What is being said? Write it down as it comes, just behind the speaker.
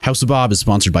House of Bob is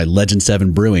sponsored by Legend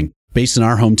 7 Brewing. Based in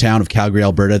our hometown of Calgary,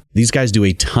 Alberta, these guys do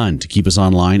a ton to keep us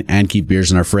online and keep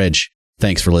beers in our fridge.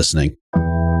 Thanks for listening.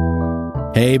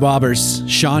 Hey Bobbers,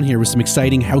 Sean here with some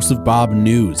exciting House of Bob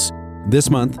news.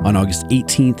 This month, on August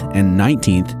 18th and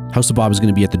 19th, House of Bob is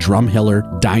going to be at the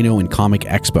Drumheller Dino and Comic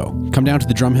Expo. Come down to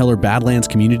the Drumheller Badlands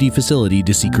Community Facility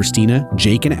to see Christina,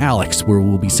 Jake, and Alex, where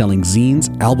we'll be selling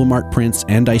zines, album art prints,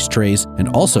 and dice trays, and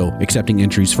also accepting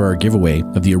entries for our giveaway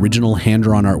of the original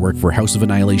hand-drawn artwork for House of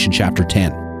Annihilation Chapter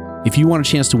 10. If you want a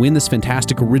chance to win this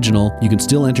fantastic original, you can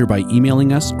still enter by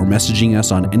emailing us or messaging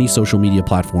us on any social media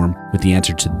platform with the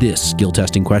answer to this skill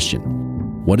testing question.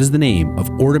 What is the name of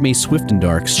Ordomay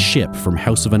Swiftendark's ship from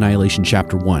House of Annihilation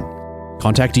Chapter 1?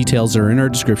 Contact details are in our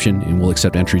description, and we'll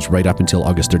accept entries right up until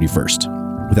August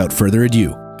 31st. Without further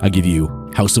ado, I give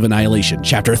you House of Annihilation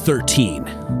Chapter 13.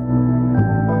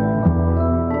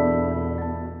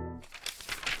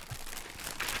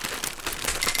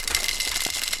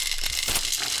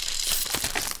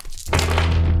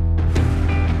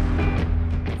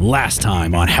 Last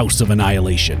time on House of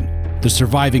Annihilation, the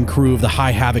surviving crew of the High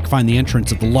Havoc find the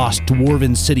entrance of the lost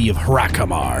dwarven city of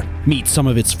Hrakamar, meet some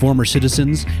of its former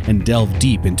citizens, and delve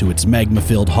deep into its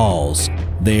magma-filled halls.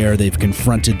 There, they've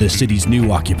confronted the city's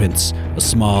new occupants, a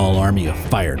small army of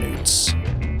fire newts.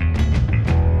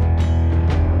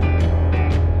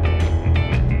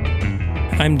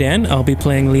 I'm Dan. I'll be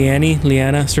playing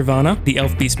Liana Servana, the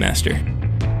Elf Beastmaster.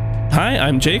 Hi,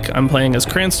 I'm Jake. I'm playing as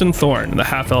Cranston Thorne, the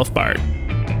half-elf bard.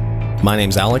 My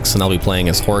name's Alex, and I'll be playing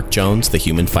as Horik Jones, the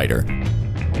human fighter.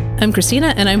 I'm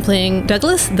Christina, and I'm playing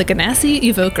Douglas, the Ganassi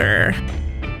Evoker.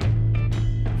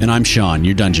 And I'm Sean,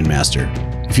 your Dungeon Master.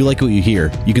 If you like what you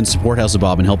hear, you can support House of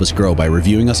Bob and help us grow by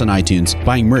reviewing us on iTunes,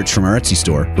 buying merch from our Etsy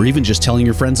store, or even just telling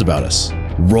your friends about us.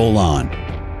 Roll on.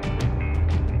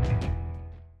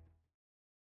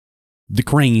 The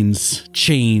cranes,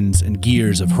 chains, and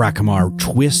gears of Hrakamar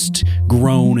twist,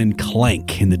 groan, and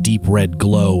clank in the deep red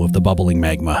glow of the bubbling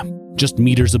magma. Just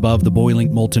meters above the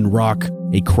boiling molten rock,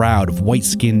 a crowd of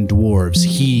white-skinned dwarves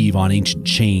heave on ancient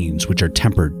chains which are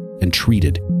tempered and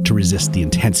treated to resist the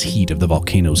intense heat of the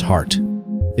volcano's heart.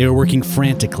 They are working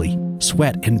frantically,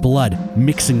 sweat and blood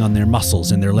mixing on their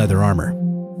muscles and their leather armor.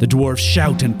 The dwarves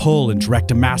shout and pull and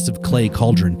direct a massive clay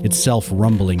cauldron, itself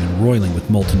rumbling and roiling with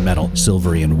molten metal,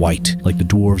 silvery and white, like the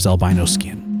dwarves' albino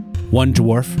skin. One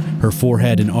dwarf, her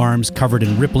forehead and arms covered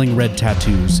in rippling red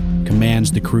tattoos,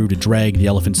 commands the crew to drag the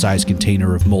elephant-sized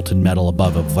container of molten metal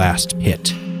above a vast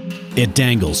pit. It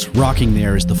dangles, rocking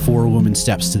there as the four-woman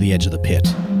steps to the edge of the pit.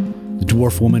 The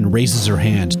dwarf woman raises her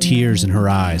hand, tears in her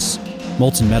eyes.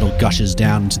 Molten metal gushes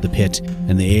down into the pit,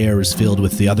 and the air is filled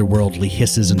with the otherworldly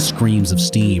hisses and screams of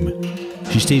steam.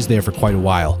 She stays there for quite a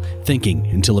while, thinking,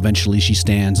 until eventually she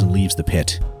stands and leaves the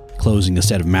pit, closing a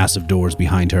set of massive doors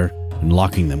behind her and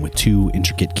locking them with two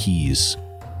intricate keys.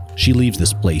 She leaves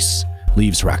this place,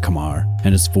 leaves Hrakamar,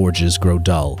 and its forges grow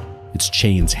dull, its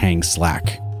chains hang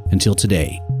slack, until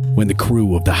today, when the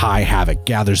crew of the High Havoc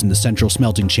gathers in the central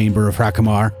smelting chamber of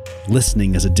Hrakamar,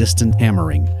 listening as a distant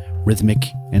hammering, rhythmic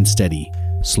and steady,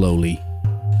 slowly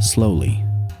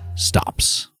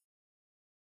stops.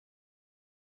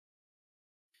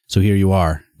 So here you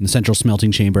are, in the central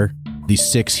smelting chamber, these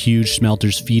 6 huge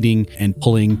smelters feeding and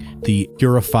pulling the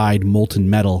purified molten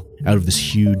metal out of this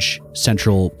huge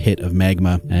central pit of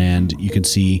magma. And you can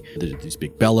see these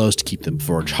big bellows to keep the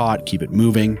forge hot, keep it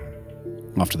moving.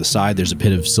 Off to the side, there's a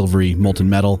pit of silvery molten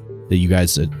metal that you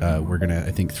guys were going to,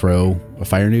 I think, throw a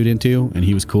fire newt into, and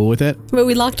he was cool with it. But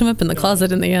we locked him up in the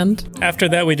closet in the end. After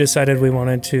that, we decided we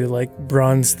wanted to,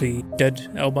 bronze the dead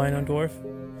albino dwarf.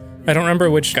 I don't remember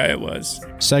which guy it was.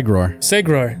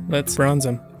 Segror. Let's bronze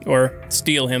him. Or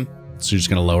steal him. So you're just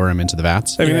going to lower him into the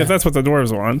vats? I mean, if that's what the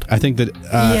dwarves want. I think that...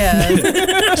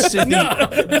 No,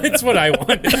 it's what I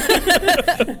want.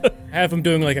 Have him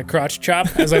doing a crotch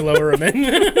chop as I lower him in.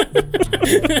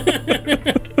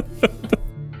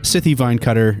 Scythe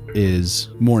Vinecutter is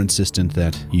more insistent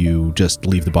that you just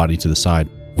leave the body to the side.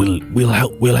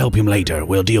 We'll help him later.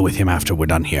 We'll deal with him after we're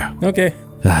done here. Okay.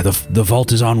 The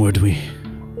vault is onward.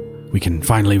 We can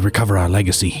finally recover our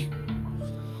legacy.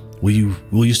 Will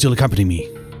you still accompany me?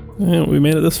 Yeah, we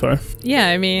made it this far. Yeah,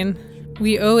 I mean,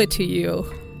 we owe it to you.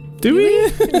 Do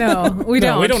we? No, we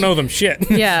don't. No, we don't owe them shit.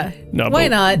 Yeah. No, why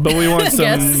not? But we want some...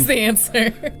 Yes, is the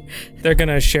answer. They're going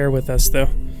to share with us, though.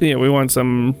 Yeah, we want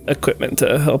some equipment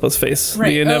to help us face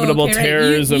the inevitable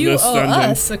terrors of this dungeon. You owe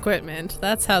us equipment.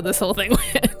 That's how this whole thing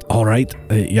went. All right.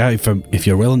 If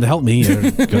you're willing to help me,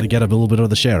 you're going to get a little bit of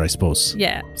the share, I suppose.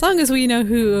 Yeah, as long as we know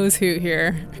who owes who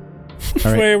here.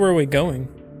 All right. Where were we going?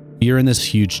 You're in this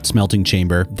huge smelting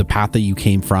chamber. The path that you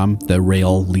came from, the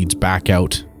rail leads back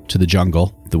out to the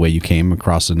jungle the way you came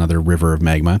across another river of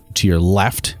magma. To your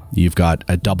left, you've got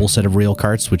a double set of rail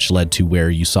carts, which led to where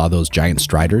you saw those giant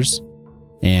striders.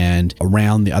 And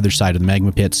around the other side of the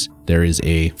magma pits, there is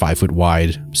a 5-foot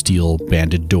wide steel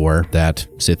banded door that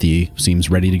Scythie seems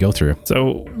ready to go through.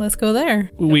 So let's go there.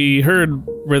 We heard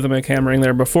rhythmic hammering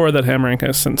there before. That hammering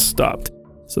has since stopped.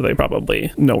 So they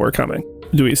probably know we're coming.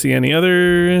 Do we see any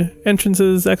other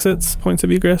entrances, exits, points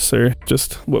of egress, or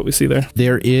just what we see there?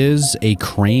 There is a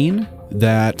crane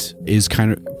that is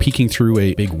kind of peeking through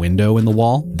a big window in the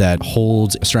wall that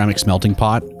holds a ceramic smelting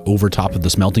pot over top of the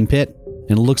smelting pit.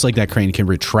 And it looks like that crane can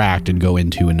retract and go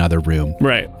into another room.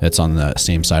 Right. That's on the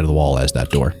same side of the wall as that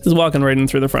door. Just walking right in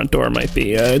through the front door might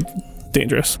be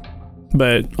dangerous.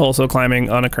 But also climbing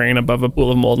on a crane above a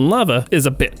pool of molten lava is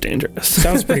a bit dangerous.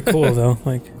 Sounds pretty cool, though.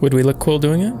 Like, would we look cool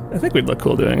doing it? I think we'd look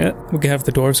cool doing it. We could have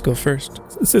the dwarves go first.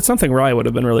 It's something Rye would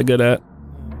have been really good at.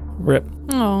 Rip.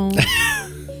 Oh.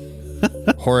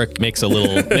 Horik makes a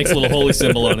little holy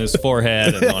symbol on his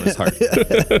forehead and on his heart.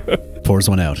 Pours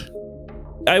one out.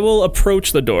 I will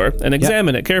approach the door and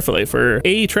examine it carefully for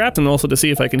A, trapped, and also to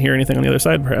see if I can hear anything on the other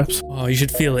side, perhaps. Oh, you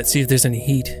should feel it. See if there's any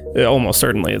heat. Almost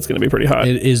certainly it's going to be pretty hot.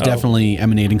 It is definitely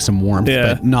emanating some warmth,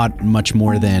 but not much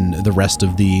more than the rest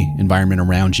of the environment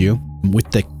around you. With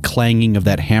the clanging of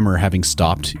that hammer having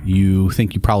stopped, you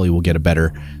think you probably will get a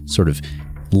better sort of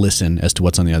listen as to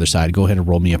what's on the other side. Go ahead and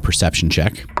roll me a perception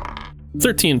check.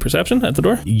 13 perception at the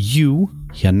door. You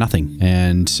hear nothing.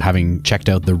 And having checked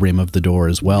out the rim of the door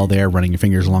as well there, running your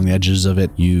fingers along the edges of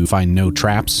it, you find no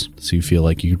traps. So you feel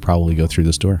like you could probably go through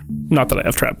this door. Not that I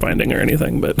have trap finding or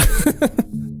anything, but...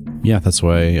 Yeah, that's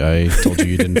why I told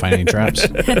you didn't find any traps.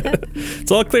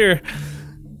 It's all clear.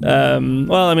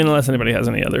 Well, I mean, unless anybody has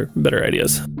any other better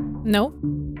ideas. Nope.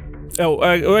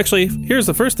 Oh, actually, here's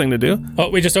the first thing to do. Oh,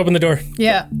 we just opened the door.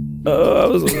 Yeah.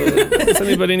 Does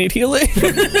anybody need healing?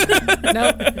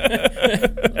 Nope.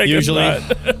 Usually,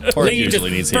 Horik Lee usually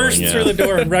just needs bursts healing. through the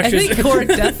door and I rushes. think Horik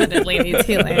definitely needs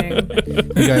healing.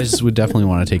 You guys would definitely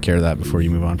want to take care of that before you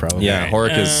move on, probably. Yeah,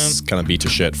 Horik is kind of beat to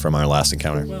shit from our last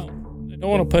encounter. Well, I don't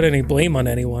want to put any blame on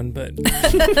anyone, but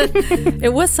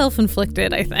It was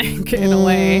self-inflicted, I think, in a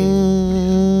way.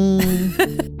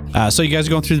 So you guys are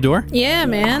going through the door? Yeah,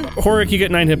 man. Horik, you get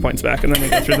 9 hit points back, and then we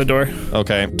go through the door.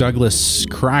 Okay. Douglas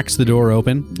cracks the door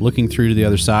open, looking through to the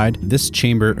other side. This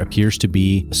chamber appears to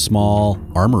be a small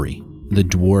armory. The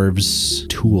dwarves'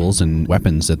 tools and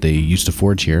weapons that they used to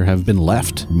forge here have been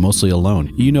left mostly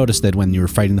alone. You noticed that when you were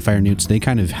fighting the Fire Newts, they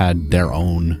kind of had their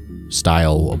own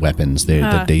style of weapons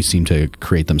that they seem to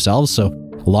create themselves. So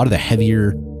a lot of the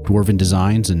heavier dwarven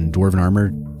designs and dwarven armor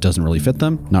doesn't really fit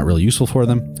them, not really useful for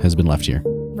them, has been left here.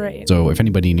 Right. So if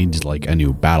anybody needs like a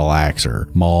new battle axe or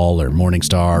maul or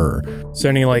Morningstar, or is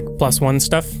there any like +1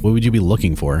 stuff? what would you be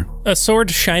looking for? A sword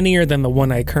shinier than the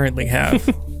one I currently have.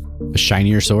 A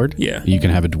shinier sword? Yeah. You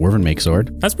can have a dwarven make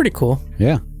sword. That's pretty cool.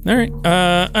 Yeah. All right.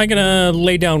 I'm going to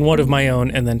lay down one of my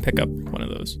own and then pick up one of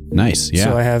those. Nice. Yeah.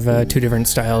 So I have 2 different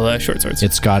style short swords.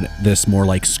 It's got this more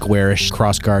like squarish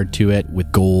crossguard to it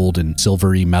with gold and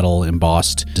silvery metal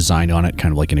embossed design on it,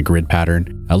 kind of like in a grid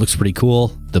pattern. It looks pretty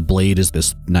cool. The blade is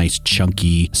this nice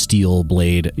chunky steel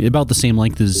blade, about the same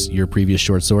length as your previous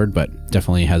short sword, but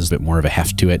definitely has a bit more of a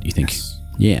heft to it. You think,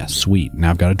 yeah, sweet.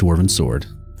 Now I've got a dwarven sword.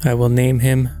 I will name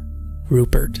him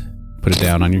Rupert. Put it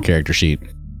down on your character sheet.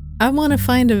 I want to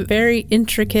find a very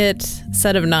intricate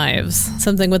set of knives,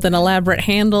 something with an elaborate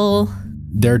handle.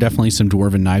 There are definitely some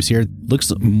dwarven knives here.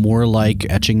 Looks more like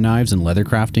etching knives and leather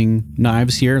crafting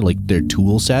knives here, like they're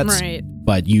tool sets. Right.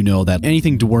 But you know that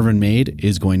anything dwarven made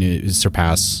is going to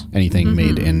surpass anything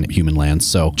made in human lands.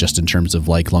 So just in terms of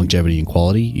like longevity and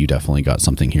quality, you definitely got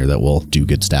something here that will do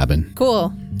good stabbing.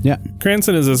 Cool. Yeah.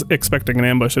 Cranston is expecting an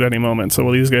ambush at any moment, so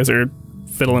while these guys are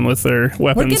fiddling with their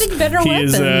weapons, We're getting better he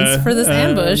weapons is, for this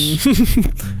ambush.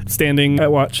 standing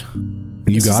at watch.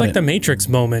 You This is got like it. the Matrix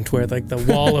moment where like the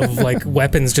wall of like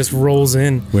weapons just rolls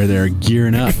in. Where they're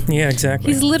gearing up. Yeah,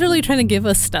 exactly. He's literally trying to give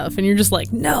us stuff, and you're just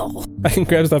like, no. I can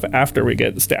grab stuff after we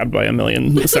get stabbed by a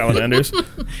million salamanders.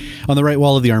 On the right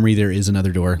wall of the armory, there is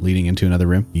another door leading into another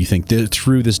room. You think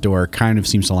through this door kind of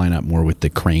seems to line up more with the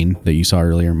crane that you saw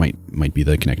earlier. Might be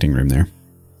the connecting room there.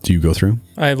 Do you go through?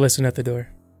 I listen at the door.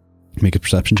 Make a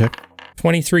perception check.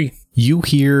 23. You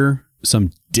hear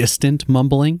some distant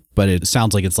mumbling, but it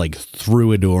sounds like it's like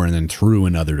through a door and then through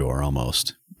another door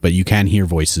almost. But you can hear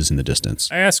voices in the distance.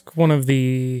 I ask one of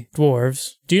the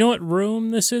dwarves, do you know what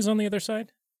room this is on the other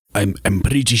side? I'm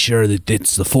pretty sure that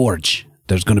it's the forge.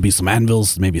 There's going to be some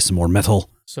anvils, maybe some more metal.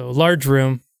 So large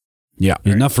room. Yeah,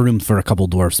 enough room for a couple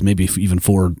dwarfs, maybe even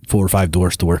four or five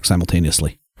dwarfs to work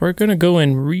simultaneously. We're going to go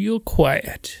in real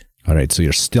quiet. All right, so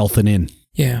you're stealthing in.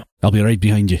 Yeah. I'll be right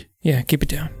behind you. Yeah, keep it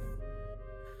down.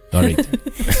 All right.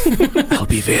 I'll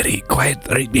be very quiet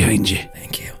right behind you.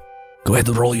 Thank you. Go ahead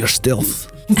and roll your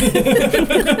stealth.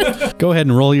 Go ahead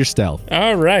and roll your stealth.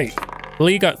 All right.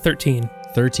 Lee got 13.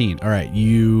 13. All right.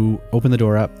 You open the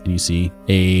door up and you see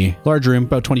a large room,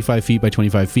 about 25 feet by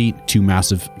 25 feet, 2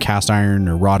 massive cast iron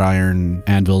or wrought iron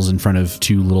anvils in front of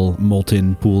 2 little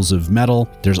molten pools of metal.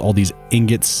 There's all these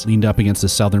ingots leaned up against the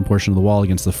southern portion of the wall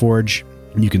against the forge.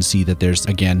 You can see that there's,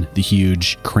 again, the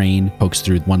huge crane pokes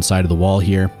through one side of the wall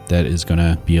here that is going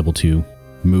to be able to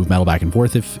move metal back and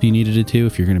forth if you needed it to,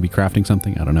 if you're going to be crafting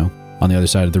something. I don't know. On the other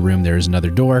side of the room, there is another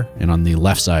door, and on the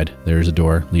left side, there is a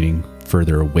door leading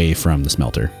further away from the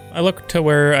smelter. I look to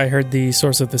where I heard the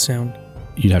source of the sound.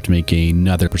 You'd have to make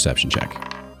another perception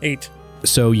check. 8.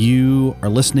 So you are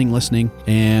listening,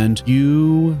 and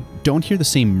you don't hear the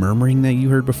same murmuring that you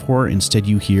heard before. Instead,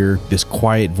 you hear this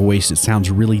quiet voice. It sounds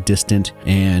really distant,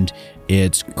 and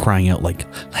it's crying out like,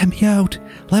 let me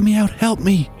out, help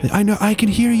me. I know I can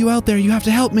hear you out there. You have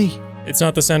to help me. It's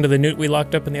not the sound of the newt we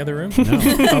locked up in the other room?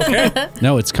 No. Okay.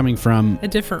 No, it's coming from... A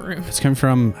different room. It's coming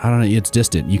from, I don't know, it's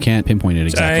distant. You can't pinpoint it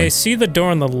exactly. I see the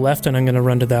door on the left, and I'm going to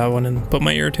run to that one and put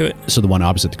my ear to it. So the one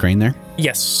opposite the crane there?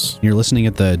 Yes. You're listening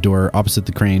at the door opposite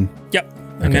the crane? Yep.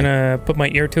 I'm going to put my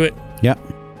ear to it. Yep.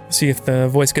 See if the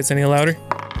voice gets any louder.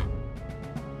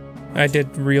 I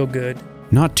did real good.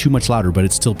 Not too much louder, but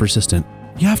it's still persistent.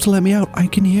 You have to let me out. I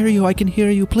can hear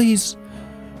you. Please.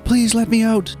 Please let me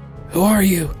out. Who are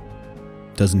you?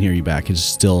 Doesn't hear you back. It's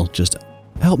still just,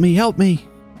 help me. I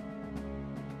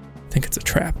think it's a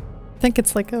trap. I think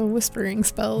it's like a whispering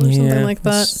spell or something like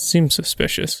that. Seems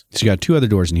suspicious. So you got 2 other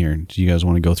doors in here. Do you guys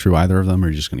want to go through either of them, or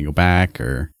are you just going to go back,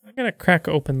 or? I'm going to crack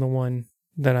open the one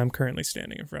that I'm currently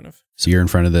standing in front of. So you're in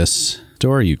front of this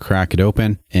door, you crack it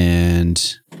open,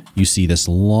 and you see this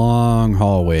long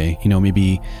hallway,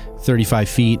 maybe 35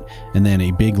 feet, and then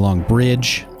a big long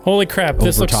bridge. Holy crap,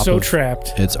 this looks so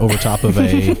trapped. It's over top of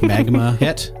a magma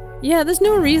pit. Yeah, there's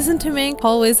no reason to make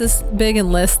hallways this big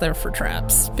unless they're for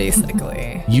traps,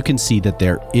 basically. You can see that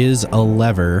there is a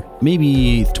lever,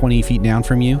 maybe 20 feet down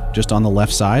from you, just on the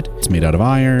left side. It's made out of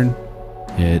iron.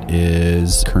 It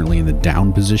is currently in the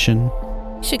down position.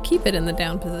 You should keep it in the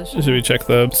down position. Should we check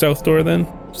the south door then?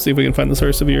 See if we can find the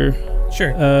source of your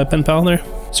Sure. pen pal there.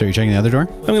 So you're checking the other door?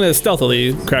 I'm going to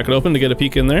stealthily crack it open to get a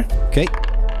peek in there. Okay.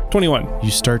 21. You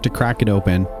start to crack it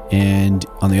open, and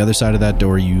on the other side of that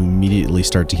door, you immediately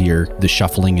start to hear the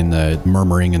shuffling and the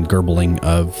murmuring and gurgling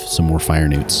of some more fire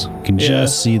newts. You can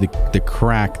just see the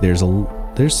crack. There's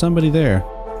somebody there.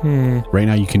 Right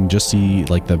now, you can just see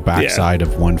like the backside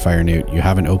of one fire newt. You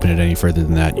haven't opened it any further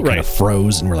than that. You kind of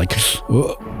froze, and we're like,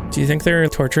 whoa. Do you think they're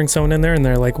torturing someone in there and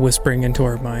they're like whispering into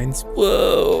our minds?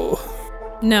 Whoa.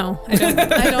 No, I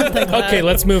don't think that. Okay,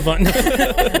 let's move on.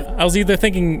 I was either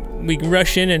thinking we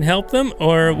rush in and help them,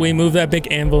 or we move that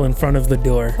big anvil in front of the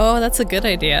door. Oh, that's a good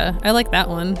idea. I like that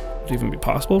one. Would it even be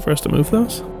possible for us to move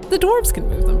those? The dwarves can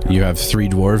move them. You have 3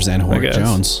 dwarves and Horik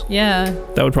Jones. Yeah.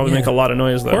 That would probably make a lot of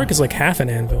noise, though. Orc is like half an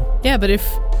anvil. Yeah, but if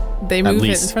they move it in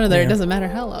least. front of there, Yeah. it doesn't matter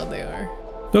how loud they are.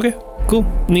 Okay, cool.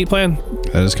 Neat plan.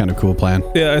 That is kind of a cool plan.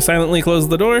 Yeah, I silently closed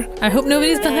the door. I hope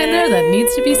nobody's behind there that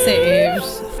needs to be saved.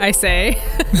 I say.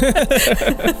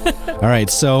 All right,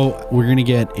 so we're going to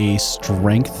get a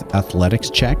strength athletics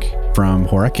check from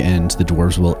Horik, and the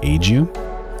dwarves will aid you.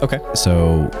 Okay.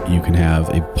 So you can have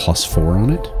a +4 on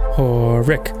it.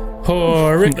 Horik.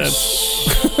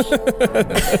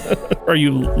 Are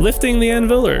you lifting the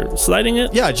anvil or sliding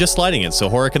it? Yeah, just sliding it. So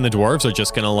Horik and the dwarves are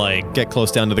just gonna like get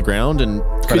close down to the ground and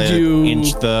try Could to you-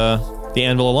 inch the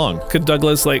anvil along. Could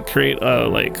Douglas like create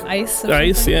like Ice. or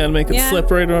ice, something? yeah, and make it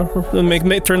slip right over, and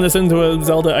make turn this into a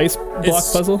Zelda ice block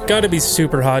It's puzzle? got to be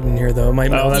super hot in here, though. It might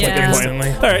melt that's a good point.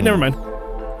 instantly. All right, never mind.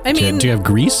 I Do mean, you have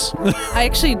grease? I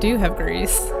actually do have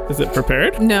grease. Is it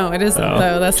prepared? No, it isn't,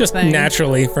 though. That's Just the thing.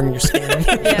 naturally from your skin.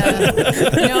 Yeah.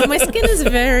 No, my skin is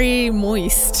very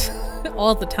moist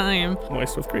all the time.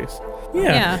 Moist with grease.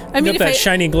 Yeah. I You mean, got that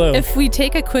shiny glow. if we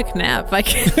take a quick nap, I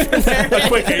can. A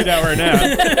quick 8-hour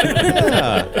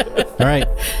nap. All right,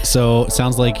 so it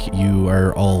sounds like you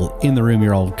are all in the room.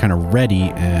 You're all kind of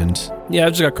ready, and Yeah, I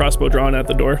just got crossbow drawn at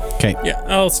the door. okay. Yeah,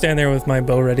 I'll stand there with my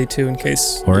bow ready too in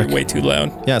case Horik? you're way too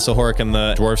loud. Yeah, so Horik and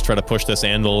the dwarves try to push this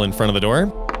anvil in front of the door.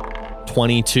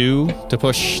 22 to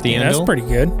push the Yeah, anvil. that's pretty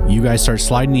good. You guys start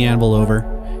sliding the anvil over.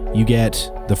 You get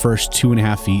the first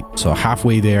 2.5 feet, so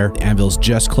halfway there. The anvil's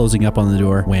just closing up on the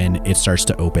door when it starts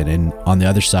to open, and on the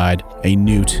other side, a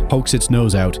newt pokes its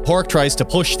nose out. Horik tries to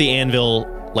push the anvil,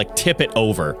 like tip it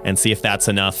over, and see if that's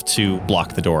enough to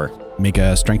block the door. Make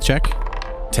a strength check.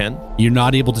 10. You're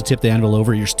not able to tip the anvil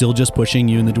over. You're still just pushing.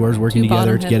 You and the dwarves working Too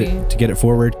together to bottom-heavy. get it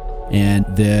forward. And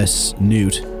this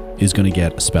newt is going to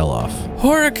get a spell off.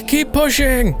 Horik, keep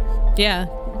pushing. Yeah.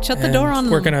 Shut the door on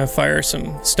We're them. gonna fire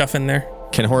some stuff in there.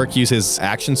 Can Horik use his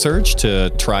action surge to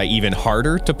try even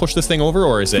harder to push this thing over,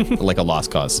 or is it like a lost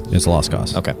cause? It's a lost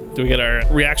cause. Okay. Do we get our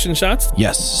reaction shots?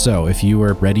 Yes. So if you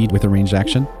were ready with a ranged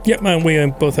action, Yep, man, we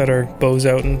both had our bows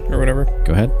out or whatever.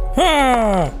 go ahead.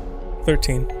 Ah!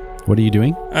 13. What are you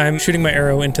doing? I'm shooting my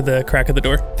arrow into the crack of the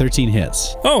door. 13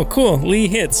 hits. Oh, cool. Lee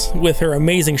hits with her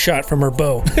amazing shot from her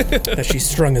bow that she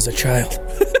strung as a child.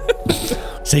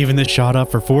 Saving this shot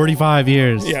up for 45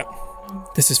 years. Yeah.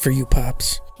 This is for you,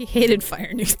 Pops. He hated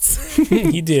fire newts.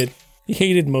 He did. He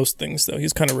hated most things, though.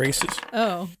 He's kind of racist.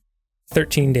 Oh.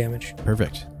 13 damage.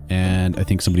 Perfect. And I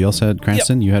think somebody else had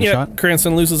Cranston. You had a shot?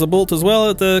 Cranston loses a bolt as well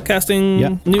at the casting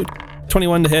Yep. newt.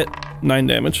 21 to hit, 9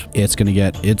 damage. It's going to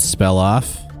get its spell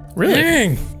off. Really?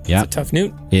 Dang. Yeah. It's a tough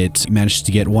newt. It managed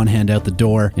to get one hand out the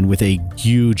door, and with a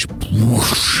huge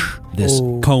whoosh, this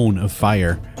cone of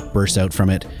fire bursts out from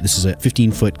it. This is a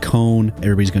 15-foot cone.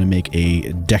 Everybody's going to make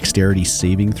a dexterity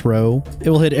saving throw. It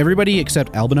will hit everybody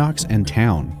except Albinox and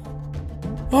Town.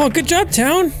 Oh, good job,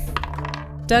 Town.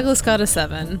 Douglas got a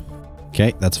 7.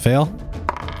 Okay, that's a fail.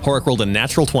 Horik rolled a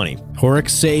natural 20. Horik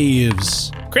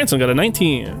saves. Cranston got a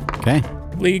 19. Okay.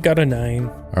 Lee got a 9.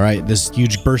 All right, this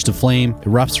huge burst of flame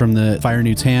erupts from the fire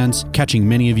newt's hands, catching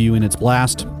many of you in its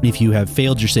blast. If you have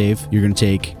failed your save, you're going to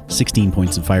take 16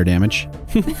 points of fire damage.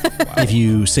 If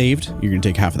you saved, you're going to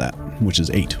take half of that, which is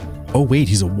 8. Oh, wait,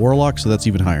 he's a warlock, so that's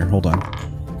even higher. Hold on.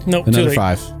 Nope, too Another late.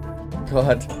 5.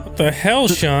 What the hell,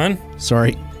 Sean?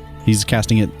 Sorry. He's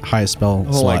casting it highest spell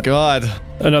Oh slot. my god.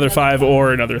 Another 5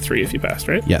 or another 3 if you passed,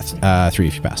 right? Yes, 3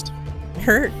 if you passed.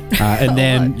 Hurt. And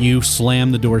then you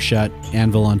slam the door shut,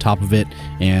 anvil on top of it,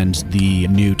 and the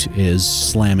newt is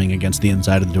slamming against the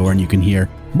inside of the door, and you can hear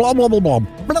blah, blah, blah, blah,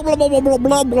 blah, blah, blah, blah, blah,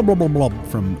 blah, blah, blah, blah, blah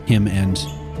from him and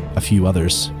a few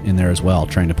others in there as well,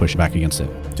 trying to push back against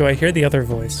it. Do I hear the other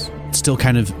voice? It's still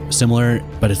kind of similar,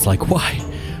 but it's like, why?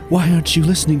 Why aren't you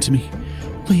listening to me?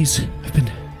 Please, I've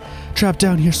been trapped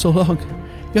down here so long.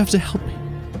 You have to help me.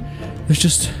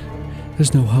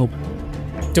 There's no hope.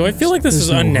 Do I feel like this There's is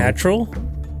no hope. unnatural?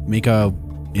 Make a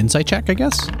insight check, I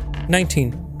guess.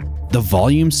 19. The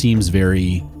volume seems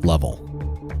very level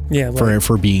Yeah, well,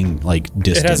 for being like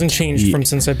distant. it hasn't changed Ye- from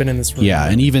since I've been in this room. Yeah,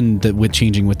 and even with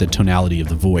changing with the tonality of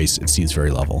the voice, it seems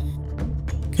very level.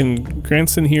 Can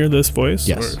Cranston hear this voice?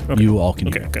 Yes, Or- okay. you all can.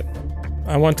 Okay, Hear. good.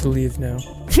 I want to leave now.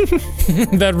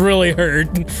 That really hurt.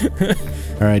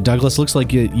 All right, Douglas. Looks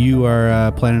like you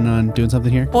are planning on doing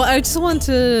something here. Well, I just want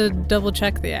to double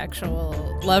check the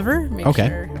actual lever. Make Okay.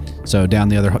 Sure. So down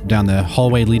the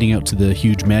hallway leading out to the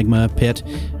huge magma pit,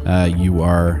 you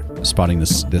are spotting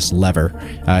this lever.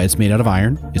 It's made out of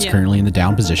iron. It's Yeah. currently in the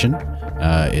down position.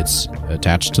 It's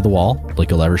attached to the wall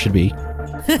like a lever should be.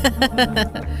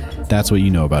 That's what you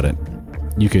know about it.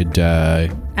 You could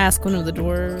Ask one of the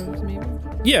dwarves, maybe.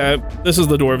 Yeah, this is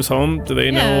the dwarves' home. Do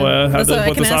they know how That's what I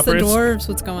what can this ask operates? the dwarves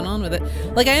what's going on with it.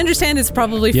 Like, I understand it's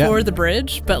probably Yeah. for the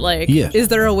bridge, but like, Yeah. is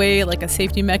there a way, like a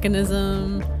safety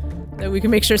mechanism that we can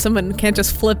make sure someone can't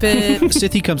just flip it?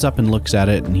 Sithy comes up and looks at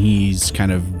it, and he's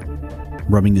kind of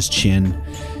rubbing his chin.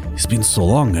 It's been so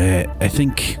long. I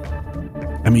think.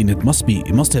 I mean, it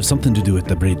must have something to do with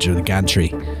the bridge or the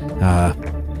gantry. I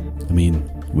mean,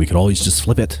 we could always just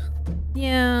flip it.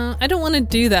 Yeah, I don't want to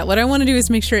do that. What I want to do is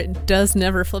make sure it does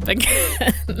never flip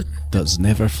again. Does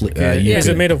never flip. Is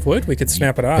it made of wood? We could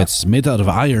snap it off. It's made out of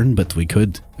iron, but we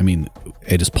could. I mean,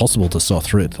 it is possible to saw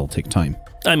through it. It'll take time.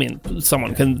 I mean,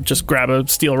 someone can just grab a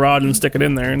steel rod and stick it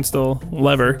in there and still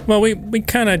lever. Well, we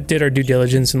kind of did our due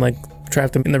diligence and like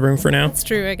trapped them in the room for now. It's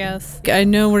true, I guess. I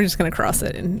know we're just going to cross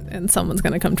it and someone's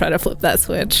going to come try to flip that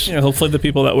switch. Yeah, hopefully the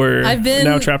people that were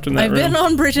now trapped in that I've room. been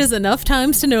on bridges enough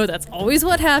times to know that's always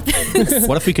what happens.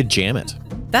 What if we could jam it?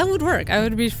 That would work. I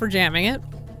would be for jamming it.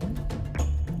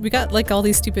 We got like all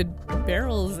these stupid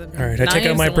barrels and All right, I take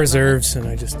out my preserves and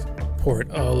I just pour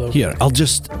it all over. Here, I'll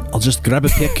just grab a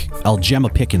pick. I'll jam a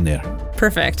pick in there.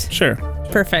 Perfect. Sure.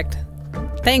 Perfect.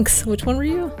 Thanks. Which one were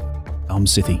you? I'm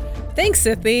Sithy. Thanks,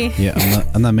 Sithy. Yeah,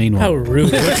 I'm the main one. How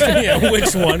rude. Yeah,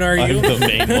 which one are you? I'm the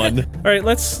main one. All right,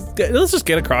 let's just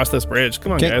get across this bridge.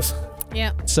 Come on, 'Kay. guys.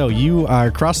 Yeah. So you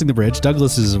are crossing the bridge.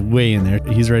 Douglas is way in there.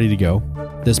 He's ready to go.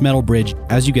 This metal bridge,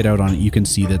 as you get out on it, you can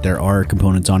see that there are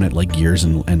components on it like gears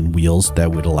and wheels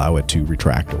that would allow it to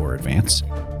retract or advance.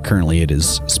 Currently, it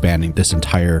is spanning this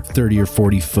entire 30 or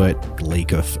 40 foot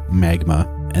lake of magma.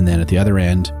 And then at the other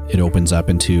end, it opens up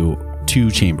into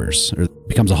two chambers, or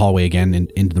becomes a hallway again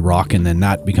into the rock, and then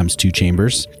that becomes two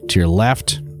chambers. To your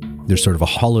left, There's sort of a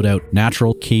hollowed out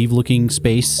natural cave looking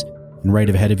space, and right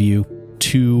ahead of you,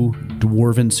 2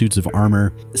 dwarven suits of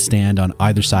armor stand on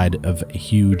either side of a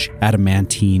huge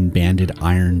adamantine banded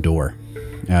iron door.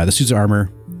 The suits of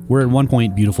armor were at one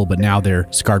point beautiful, but now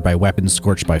they're scarred by weapons,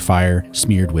 scorched by fire,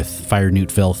 smeared with fire newt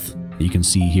filth. You can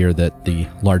see here that the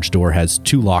large door has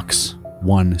 2 locks,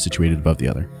 one situated above the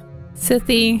other.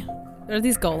 Sithy, there are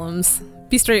these golems.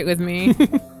 Be straight with me.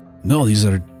 No, these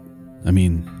are... I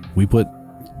mean, we put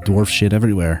dwarf shit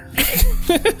everywhere.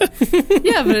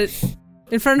 Yeah, but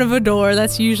in front of a door,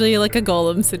 that's usually like a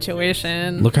golem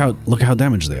situation. Look how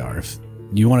damaged they are. If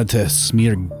you wanted to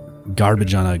smear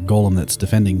garbage on a golem that's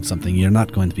defending something, you're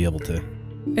not going to be able to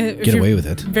get away with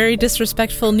it. Very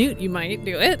disrespectful newt, you might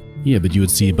do it. Yeah, but you would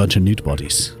see a bunch of newt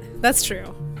bodies. That's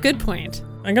true. Good point.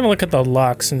 I'm gonna look at the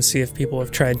locks and see if people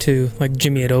have tried to, like,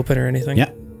 jimmy it open or anything.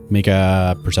 Yeah. Make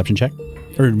a perception check.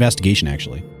 Or investigation,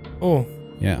 actually. Oh,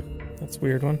 Yeah. that's a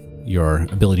weird one. Your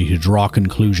ability to draw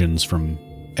conclusions from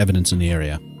evidence in the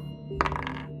area.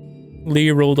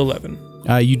 Lee rolled 11.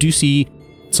 You do see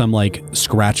some like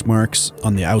scratch marks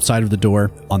on the outside of the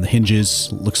door, on the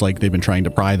hinges. Looks like they've been trying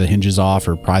to pry the hinges off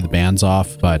or pry the bands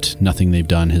off, but nothing they've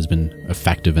done has been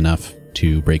effective enough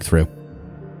to break through.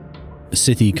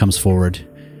 Sithy comes forward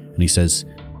and he says,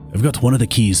 I've got one of the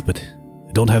keys, but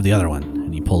I don't have the other one.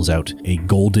 And he pulls out a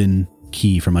golden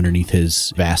key from underneath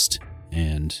his vest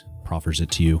and proffers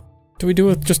it to you. Do we do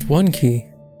it with just one key?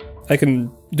 I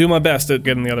can do my best at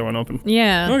getting the other one open.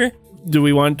 Yeah. Okay. Do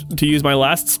we want to use my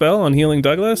last spell on healing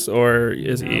Douglas, or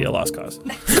is he a lost cause?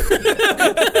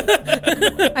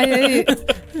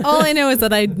 All I know is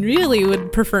that I really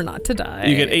would prefer not to die.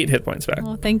 You get 8 hit points back.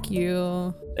 Oh, thank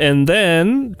you. And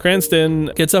then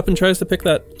Cranston gets up and tries to pick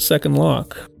that second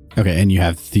lock. Okay, and you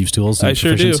have Thieves' Tools and I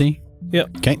sure do. proficiency?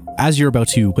 Yep. Okay. As you're about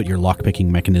to put your lockpicking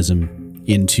mechanism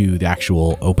into the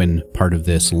actual open part of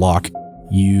this lock,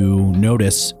 you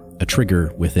notice a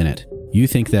trigger within it. You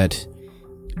think that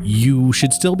you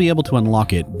should still be able to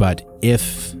unlock it, but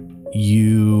if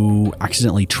you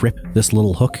accidentally trip this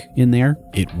little hook in there,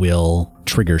 it will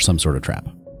trigger some sort of trap.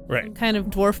 Right. Kind of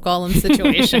dwarf golem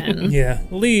situation. Yeah.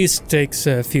 Lee takes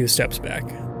a few steps back.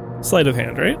 Sleight of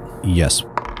hand, right? Yes.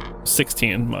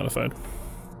 16 modified.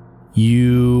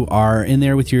 You are in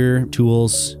there with your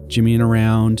tools, jimmying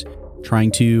around,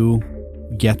 trying to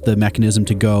get the mechanism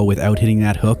to go without hitting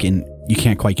that hook, and you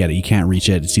can't quite get it. You can't reach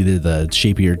it. It's either the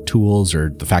shape of your tools or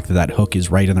the fact that that hook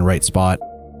is right in the right spot.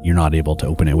 You're not able to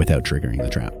open it without triggering the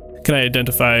trap. Can I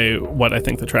identify what I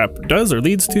think the trap does or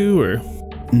leads to, or?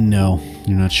 No,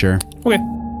 you're not sure. Okay.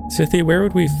 Sithy, where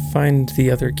would we find the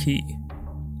other key?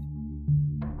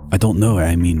 I don't know.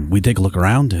 I mean, we take a look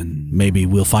around and maybe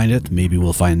we'll find it. Maybe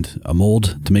we'll find a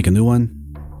mold to make a new one.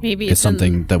 Maybe It's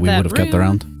something that we would have kept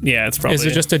around. Yeah, it's probably. Is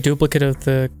it just a duplicate of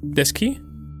this key?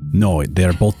 No,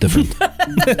 they're both different.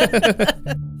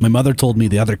 My mother told me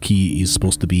the other key is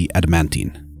supposed to be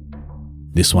adamantine.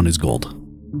 This one is gold.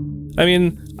 I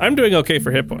mean, I'm doing okay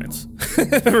for hit points.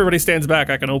 If everybody stands back,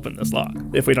 I can open this lock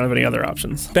if we don't have any other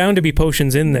options. Bound to be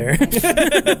potions in there.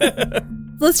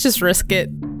 Let's just risk it.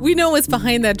 We know what's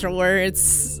behind that drawer.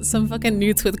 It's some fucking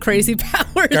newts with crazy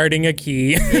powers. Guarding a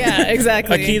key. Yeah,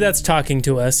 exactly. A key that's talking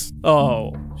to us.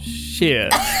 Oh,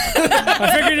 shit.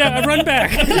 I figured it out. I run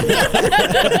back.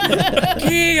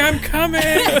 Key, I'm coming.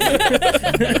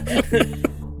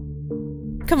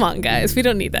 Come on, guys. We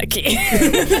don't need that key.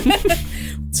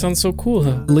 Sounds so cool,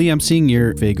 though. Lee, I'm seeing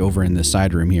your fig over in the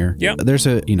side room here. Yeah. There's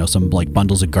some like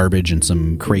bundles of garbage and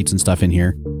some crates and stuff in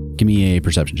here. Give me a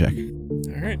perception check.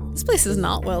 All right. This place is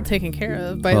not well taken care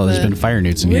of by Well, the... there's been fire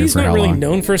newts in here Lee's for not how really long?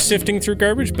 known for sifting through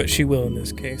garbage, but she will in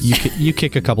this case. You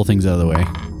kick a couple things out of the way.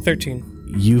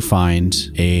 13. You find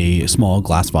a small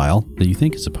glass vial that you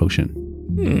think is a potion.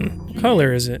 What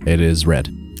color is it? It is red.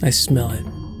 I smell it.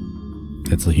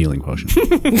 It's a healing potion.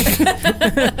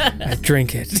 I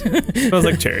drink it. Smells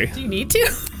like cherry. Do you need to?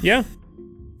 Yeah.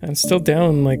 I'm still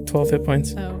down like 12 hit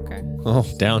points. Oh, okay. Oh,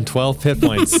 down 12 hit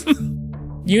points.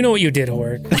 You know what you did,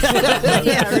 Horde.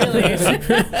 Yeah, really.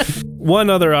 One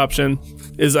other option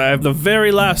is I have the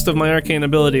very last of my arcane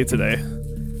ability today.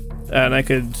 And I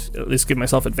could at least give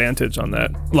myself advantage on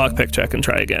that lockpick check and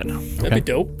try again. That'd be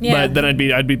dope. Yeah. But then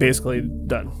I'd be basically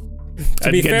done.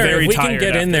 To be fair, if we can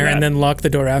get in there and then lock the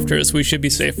door after us, we should be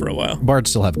safe for a while.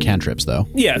 Bards still have cantrips, though.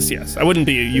 Yes. I wouldn't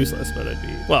be useless, but I'd be,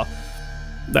 well,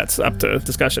 that's up to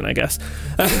discussion, I guess.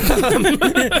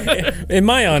 In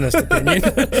my honest opinion.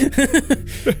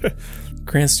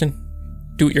 Cranston,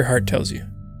 do what your heart tells you.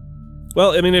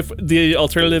 Well, I mean, if the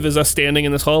alternative is us standing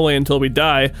in this hallway until we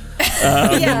die,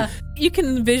 Yeah. You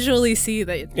can visually see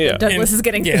that Yeah. Douglas is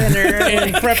getting Yeah. thinner.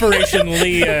 In preparation,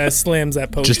 Lee slams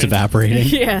that potion. Just evaporating.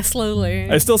 Yeah, slowly.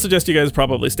 I still suggest you guys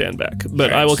probably stand back,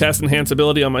 but I will cast Enhance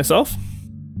Ability on myself.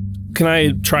 Can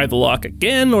I try the lock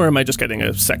again, or am I just getting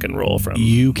a second roll from...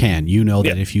 You can. You know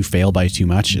that Yeah. if you fail by too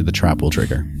much, the trap will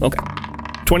trigger. Okay.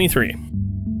 23.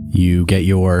 You get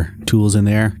your tools in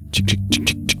there, chick, chick, chick,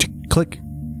 chick, chick, chick, click,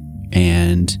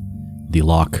 and the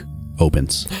lock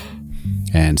opens.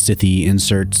 And Scythe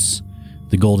inserts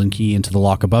the golden key into the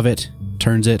lock above it,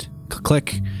 turns it,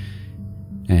 click,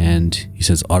 and he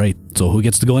says, all right, so who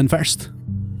gets to go in first?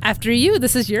 After you,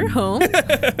 this is your home.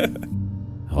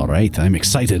 All right, I'm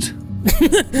excited.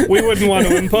 We wouldn't want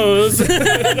to impose.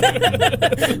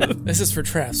 This is for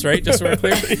traps, right? Just so we're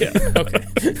clear? Yeah.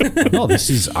 Okay. No, this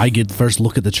is, I get first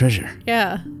look at the treasure.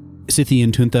 Yeah. Scythe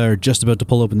and Tunta are just about to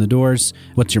pull open the doors.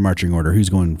 What's your marching order? Who's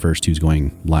going first? Who's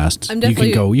going last? I'm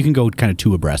definitely- You can go kind of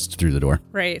two abreast through the door.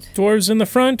 Right. Dwarves in the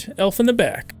front, elf in the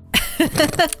back.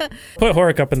 Put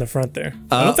Horik up in the front there.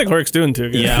 I don't think Horik's doing too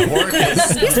good. Yeah,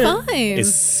 Horik He's fine.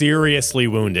 is seriously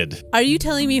wounded. Are you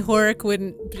telling me Horik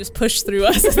wouldn't just push through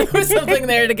us if there was something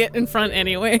there to get in front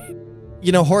anyway?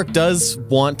 You know, Horik does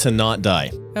want to not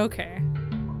die. Okay.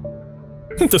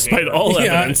 Despite all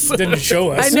evidence. Didn't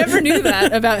show us. I never knew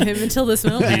that about him until this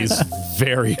moment. He's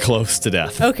very close to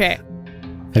death. Okay.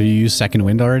 Have you used Second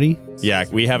Wind already? Yeah,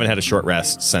 we haven't had a short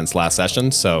rest since last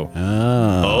session, so...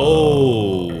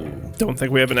 Oh. Don't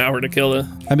think we have an hour to kill it.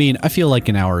 I mean, I feel like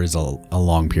an hour is a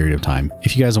long period of time.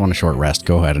 If you guys want a short rest,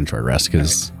 go ahead and short rest,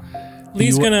 because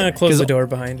Lee's gonna close the door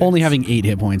behind him. only having 8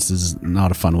 hit points is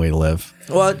not a fun way to live.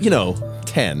 Well,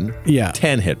 10. Yeah.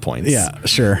 10 hit points. Yeah,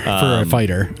 sure. For a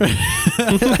fighter.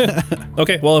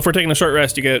 Okay, well, if we're taking a short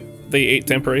rest, you get the 8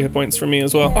 temporary hit points from me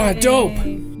as well. Oh, dope.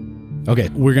 Okay,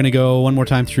 we're going to go one more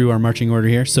time through our marching order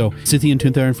here. So, Scythe and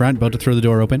Tunta are in front, about to throw the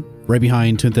door open. Right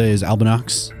behind Tunta is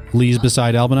Albinox. Lee's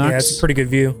beside Albinox. Yeah, it's a pretty good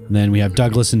view. And then we have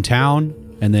Douglas in town,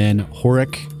 and then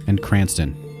Horik and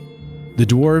Cranston. The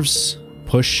dwarves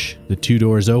push the 2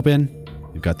 doors open.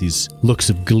 They've got these looks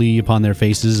of glee upon their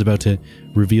faces, about to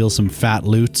reveal some fat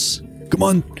loots. Come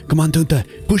on, Tunta,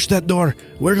 push that door.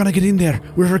 We're gonna get in there.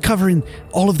 We're recovering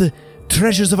all of the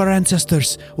treasures of our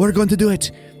ancestors. We're going to do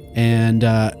it. And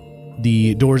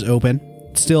the doors open.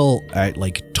 Still at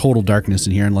total darkness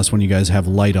in here, unless one of you guys have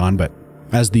light on, but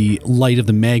as the light of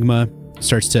the magma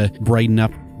starts to brighten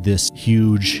up this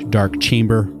huge dark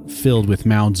chamber filled with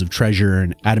mounds of treasure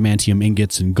and adamantium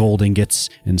ingots and gold ingots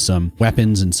and some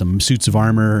weapons and some suits of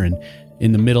armor, and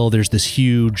in the middle there's this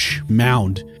huge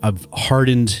mound of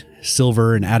hardened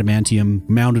silver and adamantium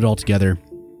mounded all together.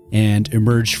 And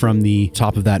emerged from the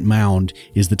top of that mound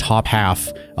is the top half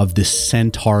of this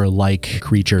centaur-like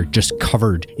creature, just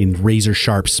covered in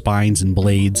razor-sharp spines and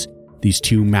blades. These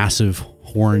 2 massive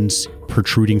horns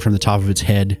protruding from the top of its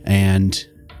head, and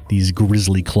these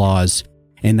grisly claws.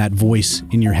 And that voice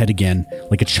in your head again,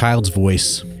 like a child's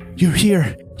voice. You're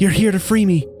here. You're here to free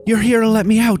me. You're here to let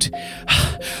me out.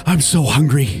 I'm so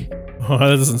hungry. Oh,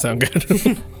 that doesn't sound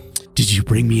good. Did you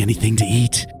bring me anything to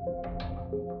eat?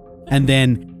 And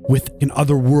then, with an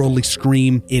otherworldly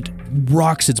scream, it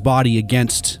rocks its body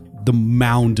against the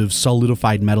mound of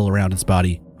solidified metal around its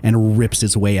body and rips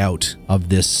its way out of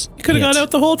this Could have pit got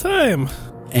out the whole time.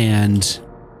 and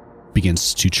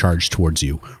begins to charge towards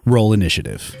you. Roll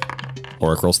initiative.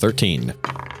 Horik rolls 13.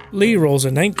 Lee rolls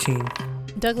a 19.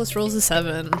 Douglas rolls a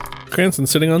 7. Cranston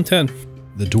sitting on 10.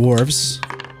 The dwarves,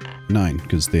 9,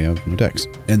 because they have no dex.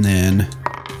 And then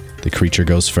the creature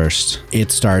goes first.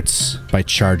 It starts by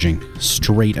charging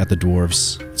straight at the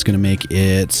dwarves. It's going to make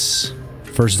its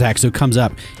first attack. So it comes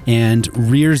up and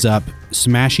rears up,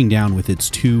 smashing down with its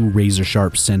 2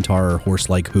 razor-sharp centaur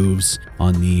horse-like hooves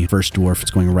on the first dwarf.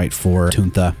 It's going right for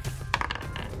Tunta.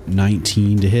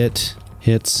 19 to hit.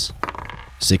 Hits.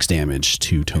 6 damage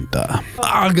to Tunta.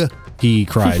 Ugh! He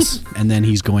cries. And then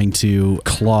he's going to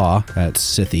claw at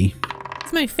Scythe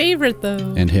It's my favorite,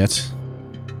 though. and hit.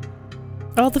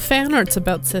 All the fan art's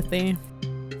about Scythe.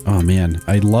 Oh man,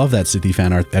 I love that Scythe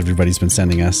fan art everybody's been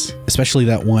sending us. Especially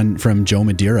that one from Joe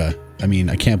Madeira. I mean,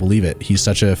 I can't believe it. He's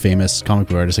such a famous comic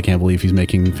book artist. I can't believe he's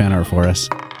making fan art for us.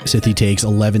 Scythe takes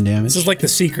 11 damage. This is like The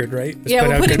Secret, right? Just Yeah, put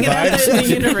we're out putting good it out vibes. there in the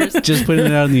universe. Just putting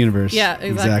it out in the universe. Yeah,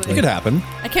 exactly. It could happen.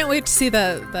 I can't wait to see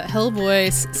that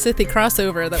Hellboy Scythe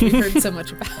crossover that we've heard so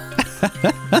much about.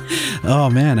 Oh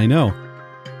man, I know.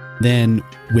 Then,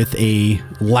 with a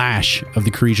lash of the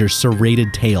creature's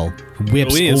serrated tail,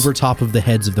 whips Louise. over top of the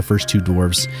heads of the first 2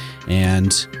 dwarves.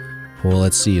 And, well,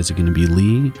 let's see. Is it going to be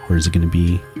Lee or is it going to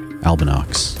be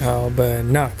Albinox?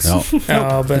 Albinox.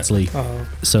 No, it's Lee.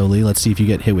 So, Lee, let's see if you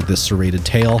get hit with this serrated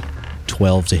tail.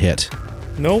 12 to hit.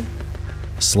 Nope.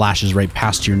 slashes right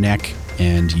past your neck,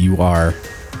 and you are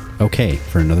okay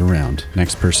for another round.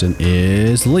 Next person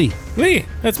is Lee. Lee,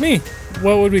 that's me.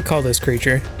 What would we call this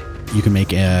creature? You can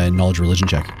make a knowledge religion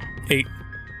check. 8.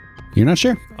 You're not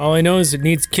sure? All I know is it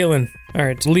needs killing. All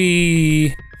right,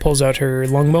 Lee pulls out her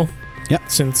longbow. Yep.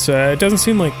 Since it doesn't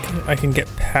seem like I can get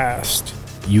past.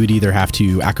 You would either have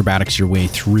to acrobatics your way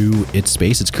through its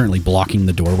space. It's currently blocking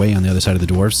the doorway on the other side of the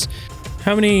dwarves.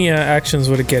 How many actions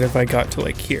would it get if I got to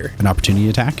like here? An opportunity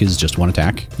attack is just one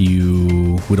attack.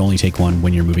 You would only take one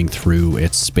when you're moving through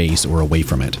its space or away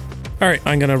from it. All right,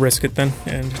 I'm going to risk it then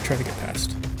and try to get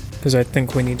past. Because I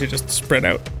think we need to just spread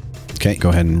out. Okay, go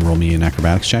ahead and roll me an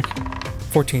acrobatics check.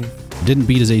 14. Didn't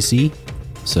beat his AC,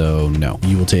 so no.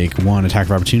 You will take one attack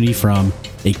of opportunity from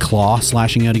a claw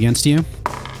slashing out against you.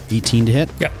 18 to hit.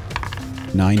 Yep.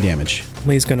 9 damage.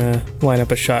 Lee's going to line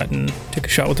up a shot and take a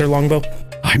shot with her longbow.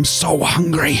 I'm so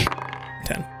hungry.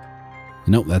 10.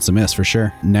 Nope, that's a miss for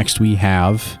sure. Next we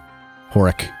have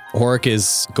Horik. Horik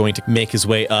is going to make his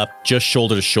way up just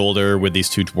shoulder to shoulder with these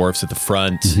two dwarfs at the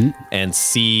front and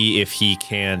see if he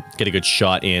can get a good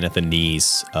shot in at the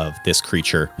knees of this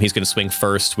creature. He's going to swing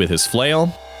first with his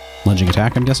flail. Lunging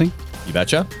attack, I'm guessing. You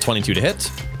betcha. 22 to hit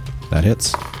That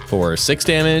hits. for 6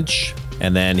 damage.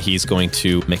 And then he's going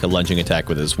to make a lunging attack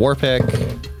with his war pick.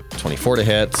 24 to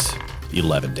hit,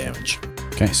 11 damage.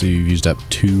 Okay, so you've used up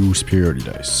 2 superiority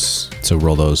dice. So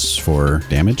roll those for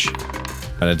damage.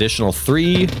 An additional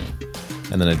 3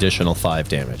 and an additional 5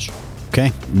 damage.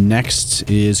 Okay, next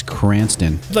is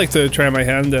Cranston. I'd like to try my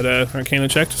hand at a Arcana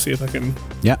check to see if I can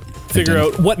Yeah. figure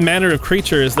out what manner of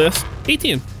creature is this.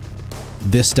 18.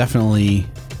 This definitely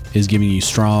is giving you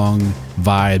strong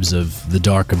vibes of the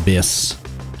dark abyss,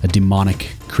 a demonic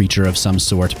creature of some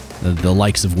sort, the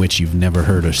likes of which you've never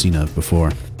heard or seen of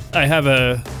before. I have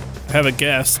a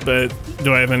guess, but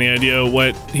do I have any idea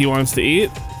what he wants to eat?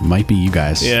 Might be you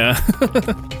guys. Yeah.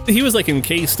 He was like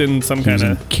encased in some He kind was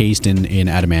of... encased in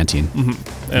adamantine.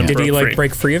 Did he like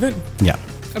break free of it? Yeah.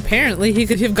 Apparently, he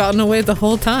could have gotten away the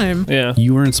whole time. Yeah.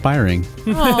 You were inspiring.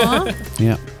 Aw.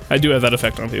 Yeah. I do have that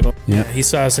effect on people. Yeah. He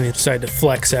saw us and he decided to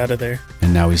flex out of there.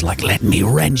 And now he's like, let me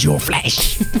rend your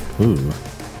flesh. Ooh.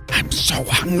 I'm so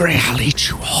hungry, I'll eat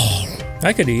you all.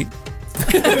 I could eat.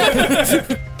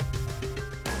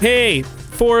 Hey,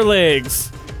 4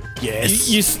 legs. Yes.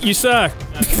 You suck.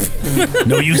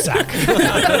 No, you suck.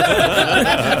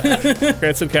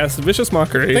 Cranston casts a Vicious I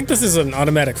Mockery. think this is an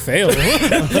automatic fail.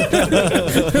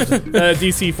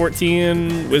 DC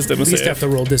 14, Wisdom At least save. have to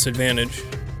roll disadvantage.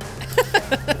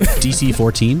 DC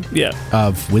 14 Yeah.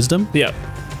 of wisdom. Yeah.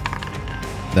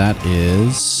 That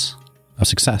is a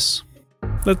success.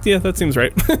 That seems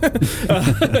right.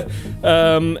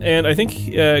 And I think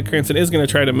Cranston is going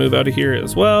to try to move out of here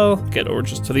as well. Get over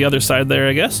just to the other side there,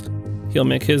 I guess. He'll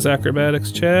make his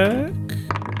acrobatics check.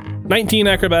 19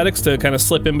 acrobatics to kind of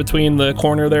slip in between the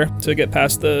corner there to get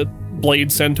past the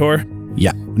blade centaur.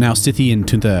 Yeah. Now, Stithi and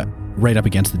Tunta, right up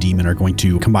against the demon, are going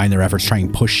to combine their efforts, try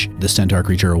and push the centaur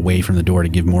creature away from the door to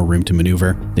give more room to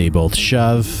maneuver. They both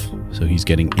shove, so he's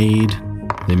getting aid.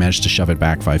 They manage to shove it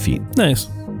back 5 feet. Nice.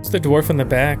 It's the dwarf in the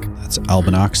back. That's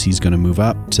Albinox. He's going to move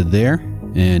up to there,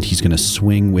 and he's going to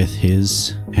swing with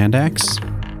his hand axe.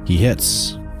 He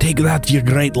hits. Take that, you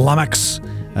great lummox.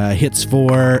 Hits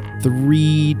for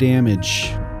 3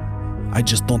 damage. I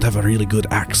just don't have a really good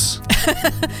axe.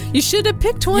 You should have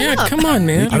picked one Yeah, up. come on,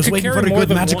 man. I was You could waiting carry for a more good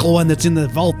than magical one that's in the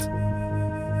vault.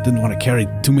 Didn't want to carry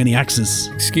too many axes.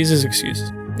 Excuses.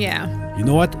 Yeah. You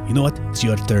know what? It's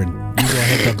your turn. You go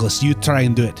ahead, Douglas. You try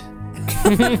and do it.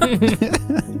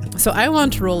 So I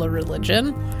want to roll a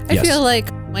religion. I Yes. feel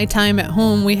like my time at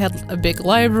home, we had a big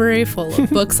library full of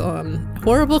books on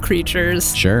horrible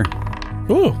creatures. Sure.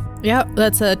 Ooh. Yeah,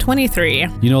 that's a 23.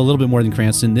 You know a little bit more than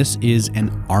Cranston. This is an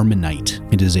Armanite.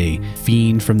 It is a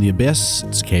fiend from the abyss.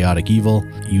 It's chaotic evil.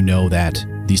 You know that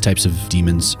these types of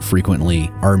demons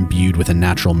frequently are imbued with a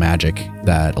natural magic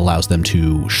that allows them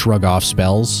to shrug off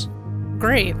spells,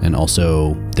 Great. and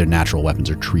also their natural weapons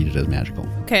are treated as magical.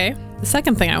 Okay. The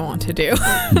second thing I want to do.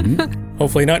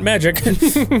 Hopefully not magic.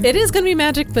 It is going to be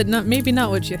magic, but maybe not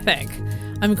what you think.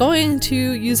 I'm going to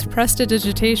use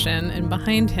prestidigitation, and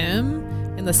behind him,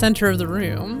 in the center of the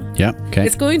room, Yeah, okay.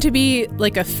 it's going to be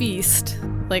like a feast,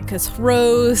 like it's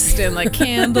roast and like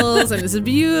candles, and it's a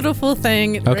beautiful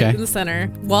thing Okay. right in the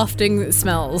center, wafting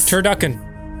smells. Turducken.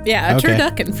 Yeah, a Okay.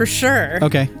 turducken for sure.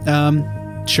 Okay,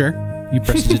 sure. You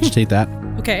prestidigitate that.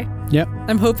 Okay. Yep.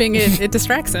 I'm hoping it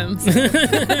distracts him.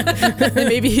 And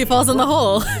maybe he falls in the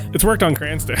hole. It's worked on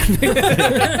Cranston. He's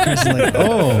like,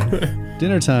 oh,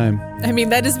 dinner time. I mean,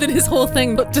 that has been his whole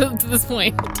thing to this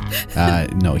point.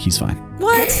 No, he's fine.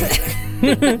 What?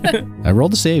 I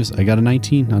rolled the saves. I got a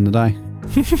 19 on the die.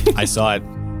 I saw it.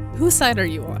 Whose side are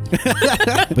you on?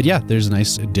 But yeah, there's a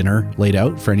nice dinner laid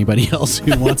out for anybody else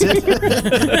who wants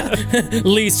it.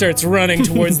 Lee starts running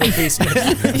towards the feast.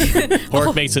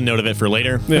 Hork makes a note of it for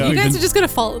later. Yeah. You guys are just gonna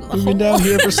fall in the We've hole. been down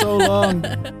here for so long.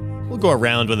 We'll go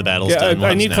around when the battle's Yeah, done. We'll I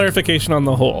have need snack. clarification on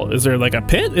the hole. Is there like a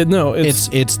pit? No,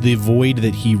 It's the void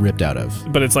that he ripped out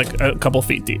of. but it's like a couple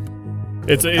feet deep.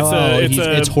 It's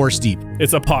It's horse deep.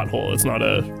 it's a pothole. It's not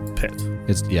a pit.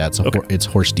 It's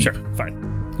horse deep. Sure,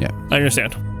 fine. Yeah. I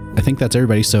understand. I think that's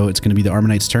everybody, so it's going to be the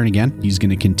Armonite's turn again. He's going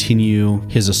to continue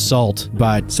his assault,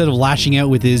 but instead of lashing out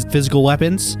with his physical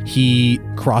weapons, he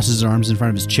crosses his arms in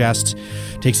front of his chest,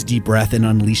 takes a deep breath, and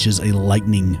unleashes a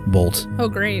lightning bolt, Oh,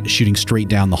 great. shooting straight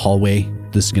down the hallway.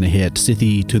 This is going to hit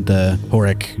Scythe, Tuntha,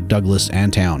 Horik, Douglas,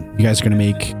 and Town. You guys are going to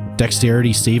make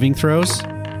dexterity saving throws.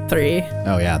 3.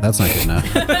 Oh yeah, that's not good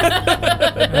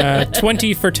enough.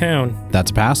 20 for Town.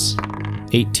 That's a pass.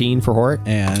 18 for Hork.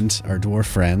 And our dwarf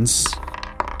friends,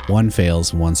 one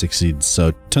fails, one succeeds.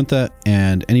 So Tuntha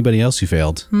and anybody else who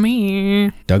failed,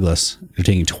 Me. Douglas, you're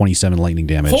taking 27 lightning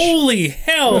damage. Holy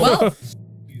hell! Well,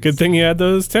 Good thing you had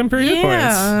those temporary hit points.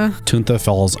 yeah. Tuntha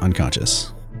falls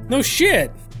unconscious. No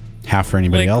shit. Half for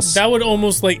anybody Like else. that would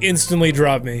almost like instantly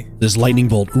drop me. This lightning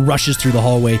bolt rushes through the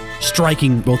hallway,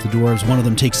 striking both the dwarves. One of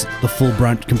them takes the full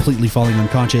brunt, completely falling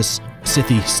unconscious.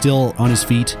 Scythe still on his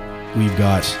feet. We've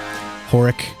got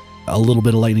Horik, a little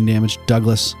bit of lightning damage.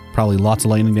 Douglas, probably lots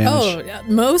of lightning damage. Oh, yeah,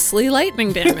 mostly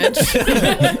lightning damage.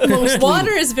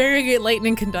 Water is very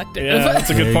lightning conductive. Yeah,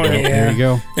 that's a good point. Yeah. There you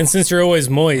go. And since you're always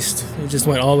moist, it just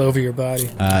went all over your body.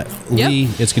 Lee,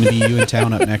 it's going to be you in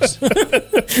town up next.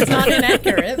 It's not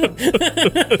inaccurate.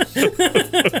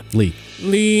 Lee.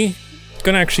 Lee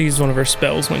gonna actually use one of her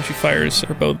spells when she fires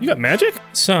her bow. You got magic?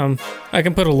 Some. I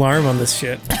can put alarm on this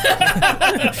shit.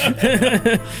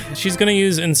 She's gonna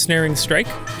use Ensnaring Strike.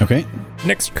 Okay.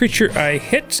 Next creature I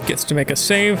hit gets to make a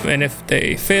save, and if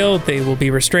they fail, they will be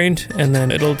restrained, and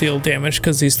then it'll deal damage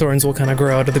because these thorns will kind of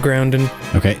grow out of the ground. And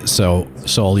Okay, so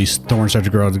all these thorns start to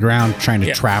grow out of the ground, trying to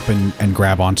Yeah. trap and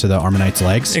grab onto the Armonite's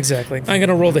legs. exactly. I'm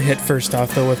gonna roll the hit first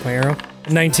off though with my arrow.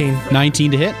 19.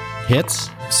 19 to hit. Hits.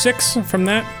 6 from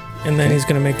that, and then he's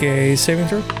gonna make a saving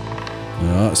throw.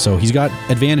 So he's got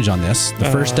advantage on this. The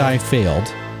first die failed.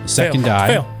 The second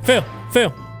die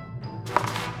Fail.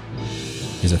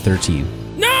 is a 13.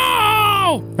 No!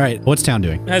 All right, what's Town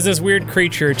doing? Has this weird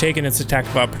creature taken its attack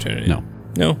of opportunity? No.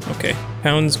 No? Okay.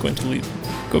 Hound's going to leave.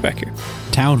 Go back here.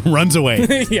 Town runs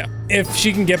away. Yeah. If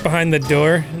she can get behind the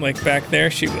door, like back there,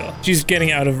 she will. She's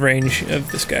getting out of range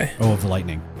of this guy. Oh, of the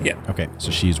lightning. Yeah. Okay,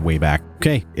 so she's way back.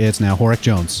 Okay, it's now Horik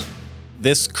Jones.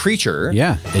 This creature.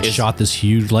 Yeah, it is- shot this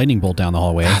huge lightning bolt down the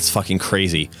hallway, That's fucking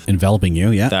crazy. enveloping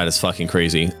you. Yeah, That is fucking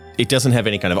crazy. It doesn't have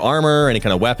any kind of armor, any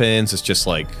kind of weapons. It's just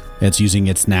like, it's using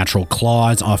its natural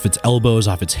claws off its elbows,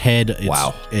 off its head.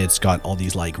 Wow. It's got all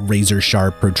these like razor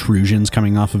sharp protrusions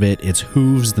coming off of it. Its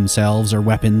hooves themselves are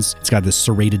weapons. It's got this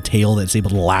serrated tail that's able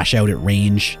to lash out at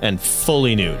range. and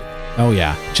fully nude. Oh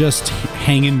yeah, just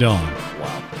hanging down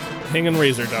Hanging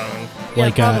razor dong. Yeah,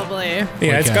 Like, probably. Yeah, Like,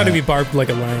 it's got to be barbed like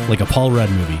a lion. like a Paul Rudd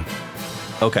movie.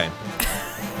 Okay.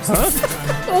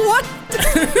 What?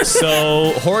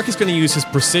 So Horik is going to use his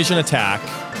precision attack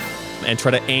and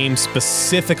try to aim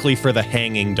specifically for the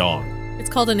hanging dong. It's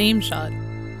called an aim shot.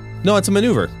 No, it's a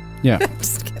maneuver. Yeah.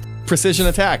 Just kidding. Precision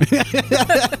attack.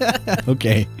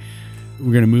 Okay.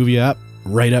 We're gonna move you up,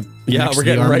 right up. Yeah, next we're to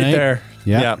the getting right Armonite. there.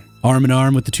 Yeah. Yeah. Arm in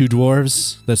arm with the two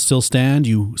dwarves that still stand.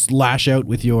 You lash out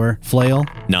with your flail.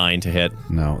 9 to hit.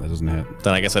 No, that doesn't hit.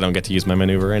 Then I guess I don't get to use my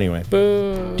maneuver anyway.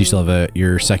 Do you still have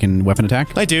your second weapon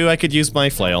attack? I do. I could use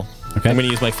my flail. Okay. I'm going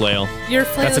to use my flail. Your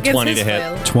flail That's a against 20 his to hit.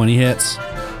 flail. 20 hits.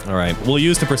 All right. We'll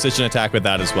use the precision attack with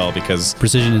that as well because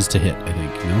Precision is to hit, I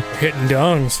think. No? Hitting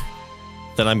dongs.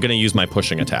 then I'm going to use my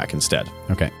pushing attack instead.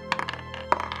 Okay.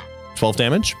 12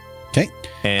 damage. Okay.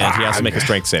 And he has to make a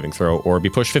strength saving throw or be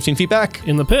pushed 15 feet back.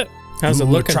 In the pit. How's it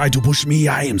looking? to push me.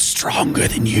 I am stronger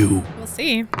than you. We'll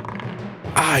see.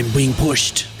 I'm being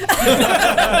pushed.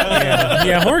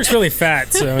 Yeah, Horik's really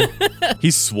fat, so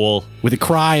He's swole. With a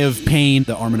cry of pain,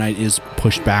 the Armonite is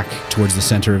pushed back towards the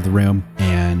center of the room,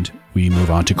 and we move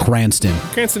on to Cranston.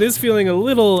 Cranston is feeling a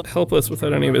little helpless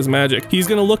without any of his magic. He's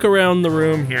going to look around the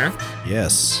room here.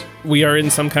 Yes. We are in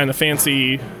some kind of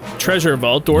fancy treasure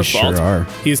vault, dwarf We vault. sure are.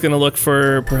 He's going to look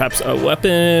for perhaps a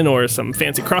weapon or some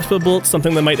fancy crossbow bolts,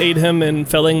 something that might aid him in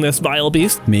felling this vile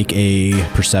beast. Make a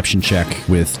perception check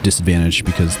with disadvantage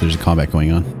because there's a combat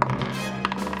going on.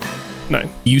 9.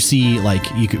 You see, like,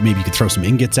 you could throw some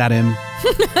ingots at him,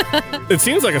 It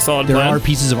seems like a solid There plan. are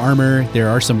pieces of armor, there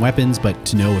are some weapons, but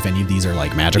to know if any of these are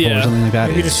like magical Yeah. or something like that,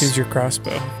 Maybe is- just use your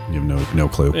crossbow. you have no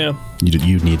clue. Yeah.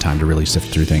 You need time to really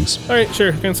sift through things. All right,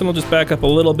 sure. Cranston will just back up a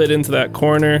little bit into that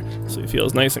corner so he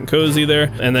feels nice and cozy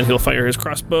there. And then he'll fire his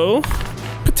crossbow.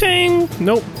 Patang!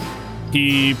 Nope.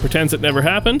 He pretends it never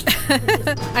happened.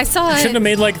 I saw Shouldn't have it.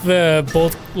 made like the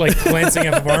bolt like glancing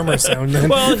off of armor sound then.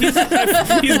 Well,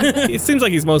 he seems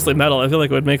like he's mostly metal. I feel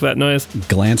like it would make that noise.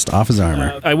 Glanced off his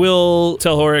armor. I will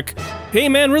tell Horik, hey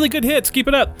man, really good hits. Keep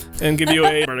it up. And give you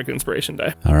a Bardic Inspiration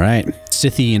die. All right.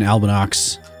 Scythe and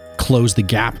Albinox close the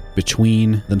gap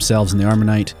between themselves and the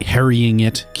Armonite, harrying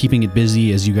it, keeping it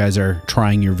busy as you guys are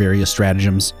trying your various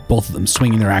stratagems. Both of them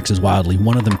swinging their axes wildly.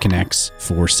 One of them connects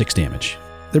for 6 damage.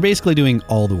 They're basically doing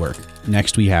all the work.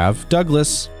 Next we have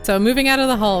Douglas. So moving out of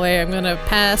the hallway, I'm going to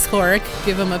pass Horik,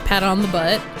 give him a pat on the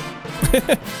butt.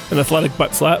 An athletic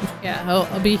butt slap. Yeah,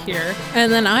 I'll be here.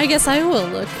 And then I guess I will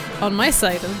look on my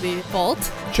side of the vault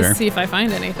Sure. to see if I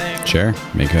find anything. Sure.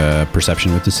 Make a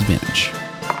perception with disadvantage.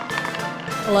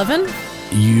 11?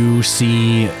 You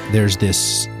see there's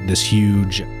this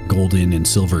huge golden and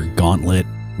silver gauntlet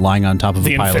lying on top of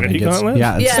The a pile of Infinity ingots. Gauntlet?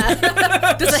 Yeah.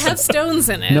 Yeah. Does it have stones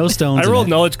in it? No stones. I in rolled it.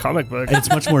 knowledge comic book. It's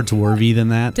much more dwarvy than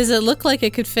that. Does it look like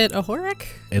it could fit a Horik?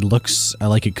 It looks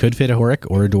like it could fit a Horik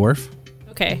or a dwarf.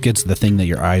 Okay. It's the thing that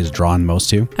your eye is drawn most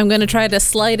to. I'm going to try to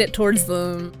slide it towards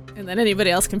them, and then anybody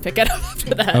else can pick it up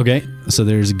after that. Okay, so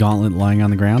there's a gauntlet lying on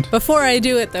the ground. Before I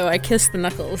do it, though, I kiss the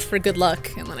knuckles for good luck,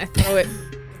 and then I throw it,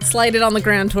 slide it on the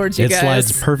ground towards you It guys.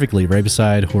 slides perfectly right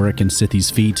beside Horik and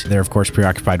Scythe's feet. They're, of course,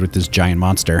 preoccupied with this giant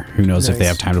monster. Who knows if they Nice.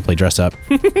 have time to play dress up?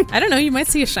 I don't know, you might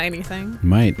see a shiny thing.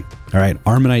 Might. All right,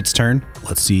 Armonite's turn.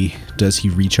 Let's see. Does he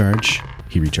recharge?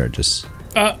 He recharges.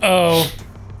 Uh-oh.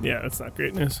 Yeah, that's not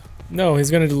great news. No,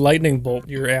 he's gonna lightning bolt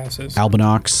your asses.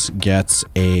 Albinox gets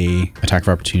a attack of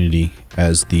opportunity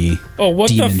as the Oh, what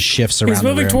the demon shifts around He's the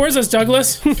moving room. towards us,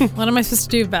 Douglas. I What am I supposed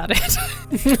to do about it?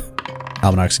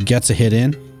 Albinox gets a hit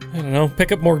in. don't know.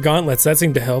 Pick up more gauntlets. That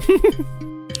seemed to help.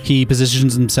 He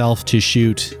positions himself to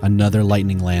shoot another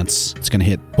lightning lance. It's going to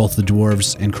hit both the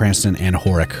dwarves and Cranston and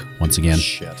Horik once again.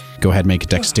 Shit. Go ahead and make a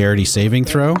dexterity saving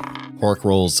throw. Hork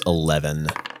rolls 11.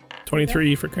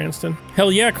 23 for Cranston.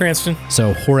 Hell yeah, Cranston.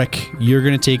 So, Horik, you're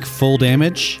going to take full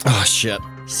damage. Oh, shit.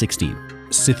 16.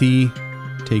 Scythe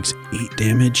takes 8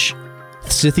 damage.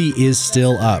 Scythe is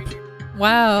still up.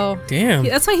 Wow. Damn.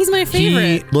 That's why he's my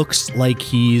favorite. He looks like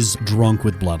he's drunk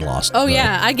with blood loss. Oh, though.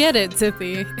 yeah, I get it,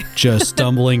 Zippy. Just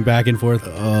stumbling back and forth.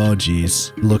 Oh,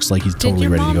 geez. Looks like he's Did totally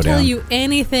your ready mom to go tell down. you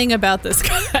anything about this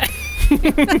guy?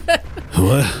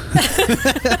 What?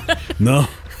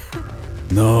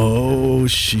 No,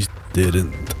 she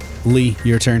didn't. Lee,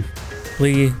 your turn.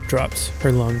 Lee drops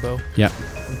her longbow Yep.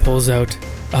 and pulls out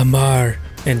Amar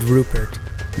and Rupert.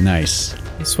 Nice.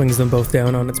 He swings them both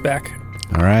down on its back.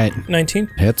 All right. 19,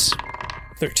 Hits?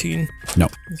 13. No.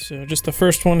 So just the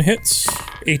first one hits.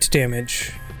 8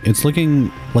 damage. It's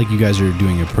looking like you guys are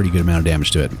doing a pretty good amount of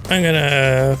damage to it. I'm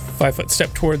gonna 5-foot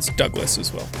step towards Douglas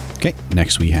as well. Okay.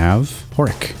 Next we have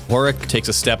Horik. Horik takes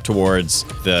a step towards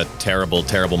the terrible,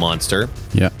 terrible monster.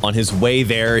 Yeah. On his way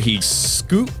there, he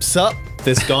scoops up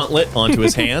this gauntlet onto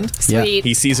his hand. Yeah. Sweet.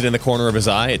 He sees it in the corner of his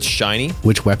eye. It's shiny.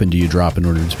 Which weapon do you drop in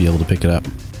order to be able to pick it up?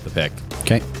 The pick.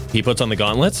 Okay. He puts on the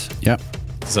gauntlet. Yep.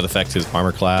 Does that affect his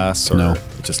armor class? Or No.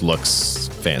 It just looks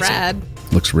fancy. Rad.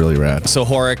 Looks really rad. So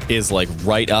Horik is like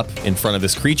right up in front of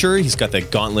this creature. He's got the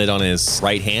gauntlet on his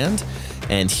right hand,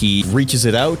 and he reaches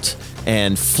it out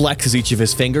and flexes each of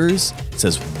his fingers.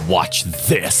 Says, "Watch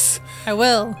this." I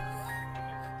will.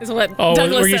 Is what Oh,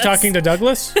 Douglas were you says. talking to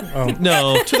Douglas? Oh.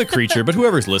 No, to the creature, but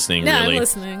whoever's listening, Yeah, really. I'm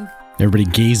listening. Everybody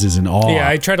gazes in awe. Yeah,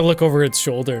 I try to look over its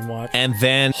shoulder and watch. And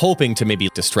then hoping to maybe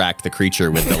distract the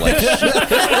creature with the like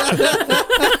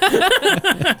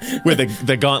with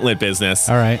the gauntlet business.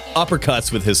 All right.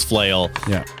 Uppercuts with his flail.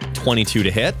 Yeah. 22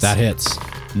 to hit. That hits.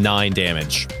 9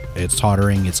 damage. It's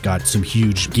tottering. It's got some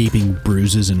huge gaping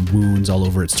bruises and wounds all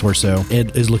over its torso.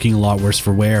 It is looking a lot worse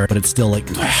for wear, but it's still like,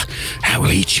 I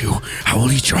will eat you. I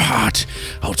will eat your heart.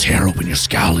 I'll tear open your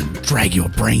skull and drag your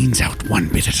brains out one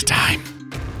bit at a time.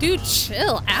 Dude,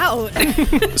 chill out.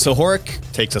 So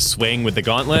Horik takes a swing with the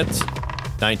gauntlet.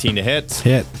 19 to hit.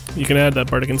 Hit. You can add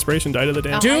that Bardic Inspiration die to the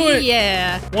damage. Do it!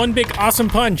 Yeah. One big awesome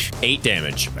punch. 8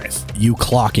 damage. Nice. You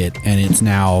clock it, and it's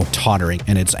now tottering,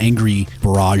 and its angry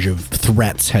barrage of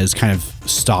threats has kind of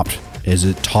stopped as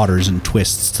it totters and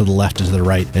twists to the left and to the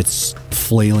right. It's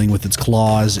flailing with its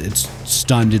claws. It's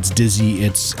stunned. It's dizzy.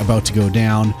 It's about to go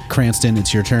down. Cranston,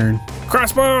 it's your turn.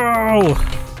 Crossbow!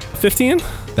 15?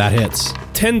 That hits.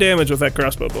 10 damage with that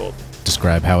crossbow bolt.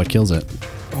 Describe how it kills it.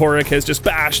 Horik has just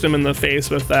bashed him in the face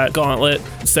with that gauntlet,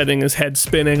 setting his head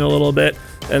spinning a little bit.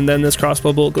 And then this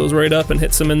crossbow bolt goes right up and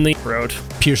hits him in the throat.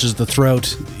 Pierces the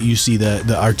throat. You see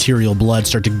the arterial blood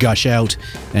start to gush out,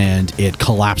 and it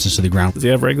collapses to the ground. Does he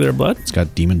have regular blood? It's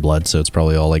got demon blood, so it's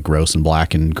probably all like gross and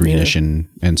black and greenish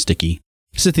and sticky.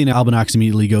 Scythian and Albinox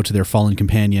immediately go to their fallen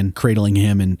companion, cradling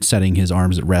him and setting his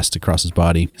arms at rest across his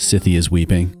body. Scythia is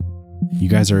weeping. You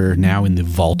guys are now in the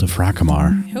vault of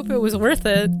Hrakamar. I hope it was worth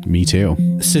it. Me too.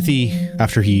 Scythi,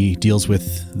 after he deals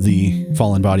with the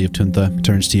fallen body of Tuntha,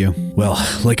 turns to you. Well,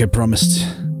 like I promised,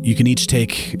 you can each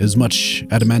take as much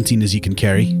adamantine as you can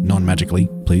carry, non-magically,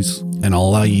 please. And I'll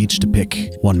allow you each to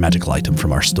pick one magical item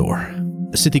from our store.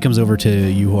 Scythi comes over to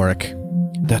you, Horik.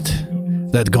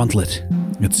 That gauntlet.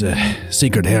 It's a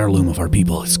sacred heirloom of our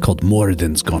people. It's called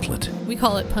Moradin's gauntlet. We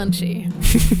call it Punchy.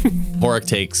 Horik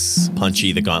takes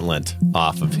Punchy the gauntlet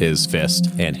off of his fist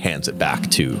and hands it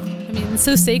back to. I mean, it's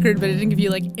so sacred, but it didn't give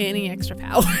you like any extra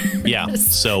power. Yeah.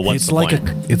 So what's It's the like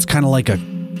point? it's kind of like a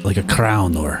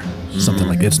crown or something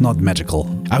like that. It's not magical.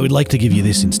 I would like to give you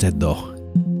this instead, though.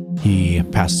 He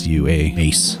passes you a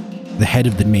mace. The head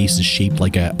of the mace is shaped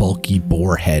like a bulky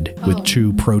boar head with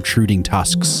two protruding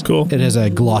tusks. Cool. It has a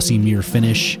glossy mirror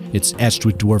finish. It's etched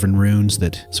with dwarven runes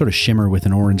that sort of shimmer with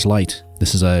an orange light.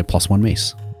 This is a +1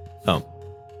 mace. Oh.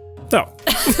 Oh.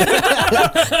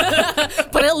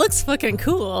 But it looks fucking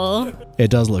cool. It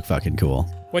does look fucking cool.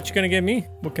 What you gonna give me?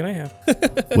 What can I have?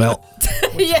 Well,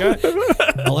 Yeah.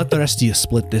 I'll let the rest of you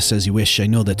split this as you wish. I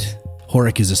know that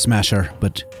Horik is a smasher,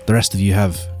 but the rest of you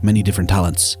have many different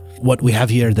talents. What we have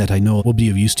here that I know will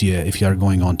be of use to you if you are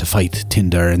going on to fight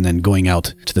Tinder and then going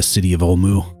out to the city of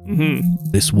Olmu. Mm-hmm.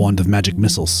 This wand of magic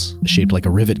missiles shaped like a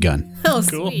rivet gun. Oh,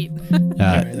 Cool. sweet.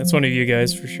 Alright, that's one of you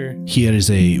guys for sure. Here is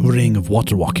a ring of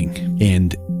water walking,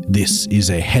 and this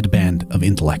is a headband of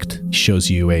intellect. It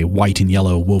shows you a white and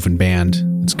yellow woven band.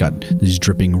 It's got these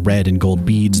dripping red and gold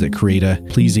beads that create a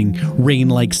pleasing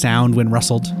rain-like sound when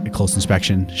rustled. A close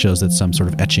inspection shows that some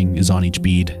sort of etching is on each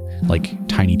bead, like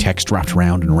tiny text wrapped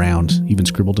around and around, even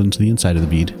scribbled into the inside of the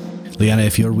bead. Liana,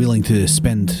 if you're willing to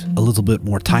spend a little bit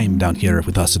more time down here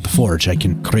with us at the forge, I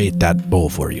can create that bow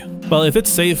for you. Well, if it's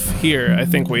safe here, I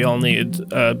think we all need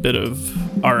a bit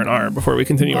of R&R before we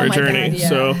continue our my journey. God, yeah.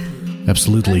 So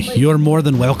Absolutely. You're more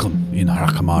than welcome in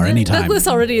Hrakamar anytime. Douglas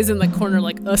already is in the corner,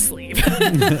 like asleep.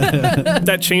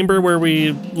 that chamber where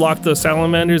we locked the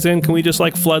salamanders in, can we just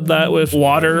like flood that with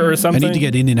water or I something? need to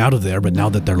get in and out of there, but now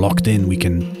that they're locked in, we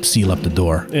can seal up the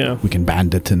door. Yeah. We can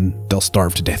band it and they'll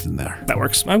starve to death in there. That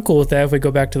works. I'm cool with that if we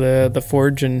go back to the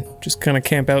forge and just kind of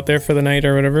camp out there for the night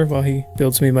or whatever while he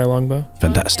builds me my longbow.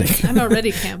 Fantastic. I'm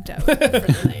already camped out for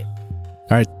the night.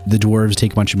 All right, the dwarves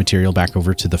take a bunch of material back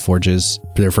over to the forges.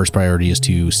 Their first priority is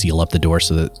to seal up the door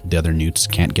so that the other newts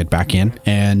can't get back in.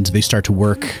 And they start to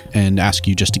work and ask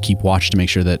you just to keep watch to make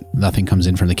sure that nothing comes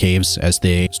in from the caves as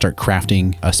they start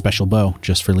crafting a special bow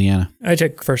just for Liana. I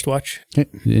take first watch. Okay.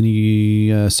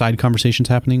 Any side conversations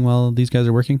happening while these guys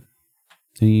are working?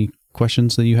 Any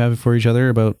questions that you have for each other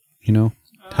about,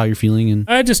 how you're feeling? And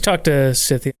I just talked to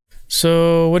Scythia.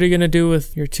 So what are you going to do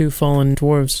with your two fallen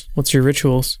dwarves? What's your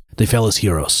rituals? they fell as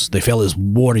heroes. They fell as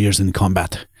warriors in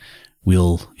combat.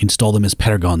 We'll install them as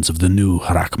paragons of the new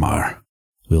Hrakamar.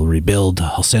 We'll rebuild.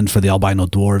 I'll send for the albino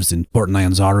dwarves in Port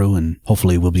Nyanzaru, and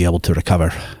hopefully we'll be able to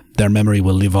recover. Their memory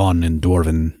will live on in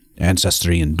dwarven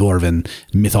ancestry and dwarven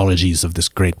mythologies of this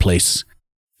great place.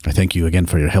 I thank you again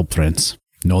for your help, friends.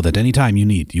 Know that any time you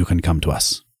need, you can come to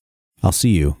us. I'll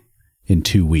see you in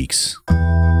 2 weeks.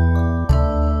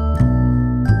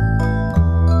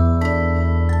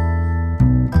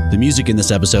 The music in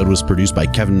this episode was produced by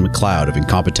Kevin MacLeod of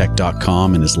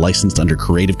Incompetech.com and is licensed under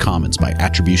Creative Commons by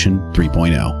Attribution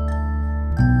 3.0.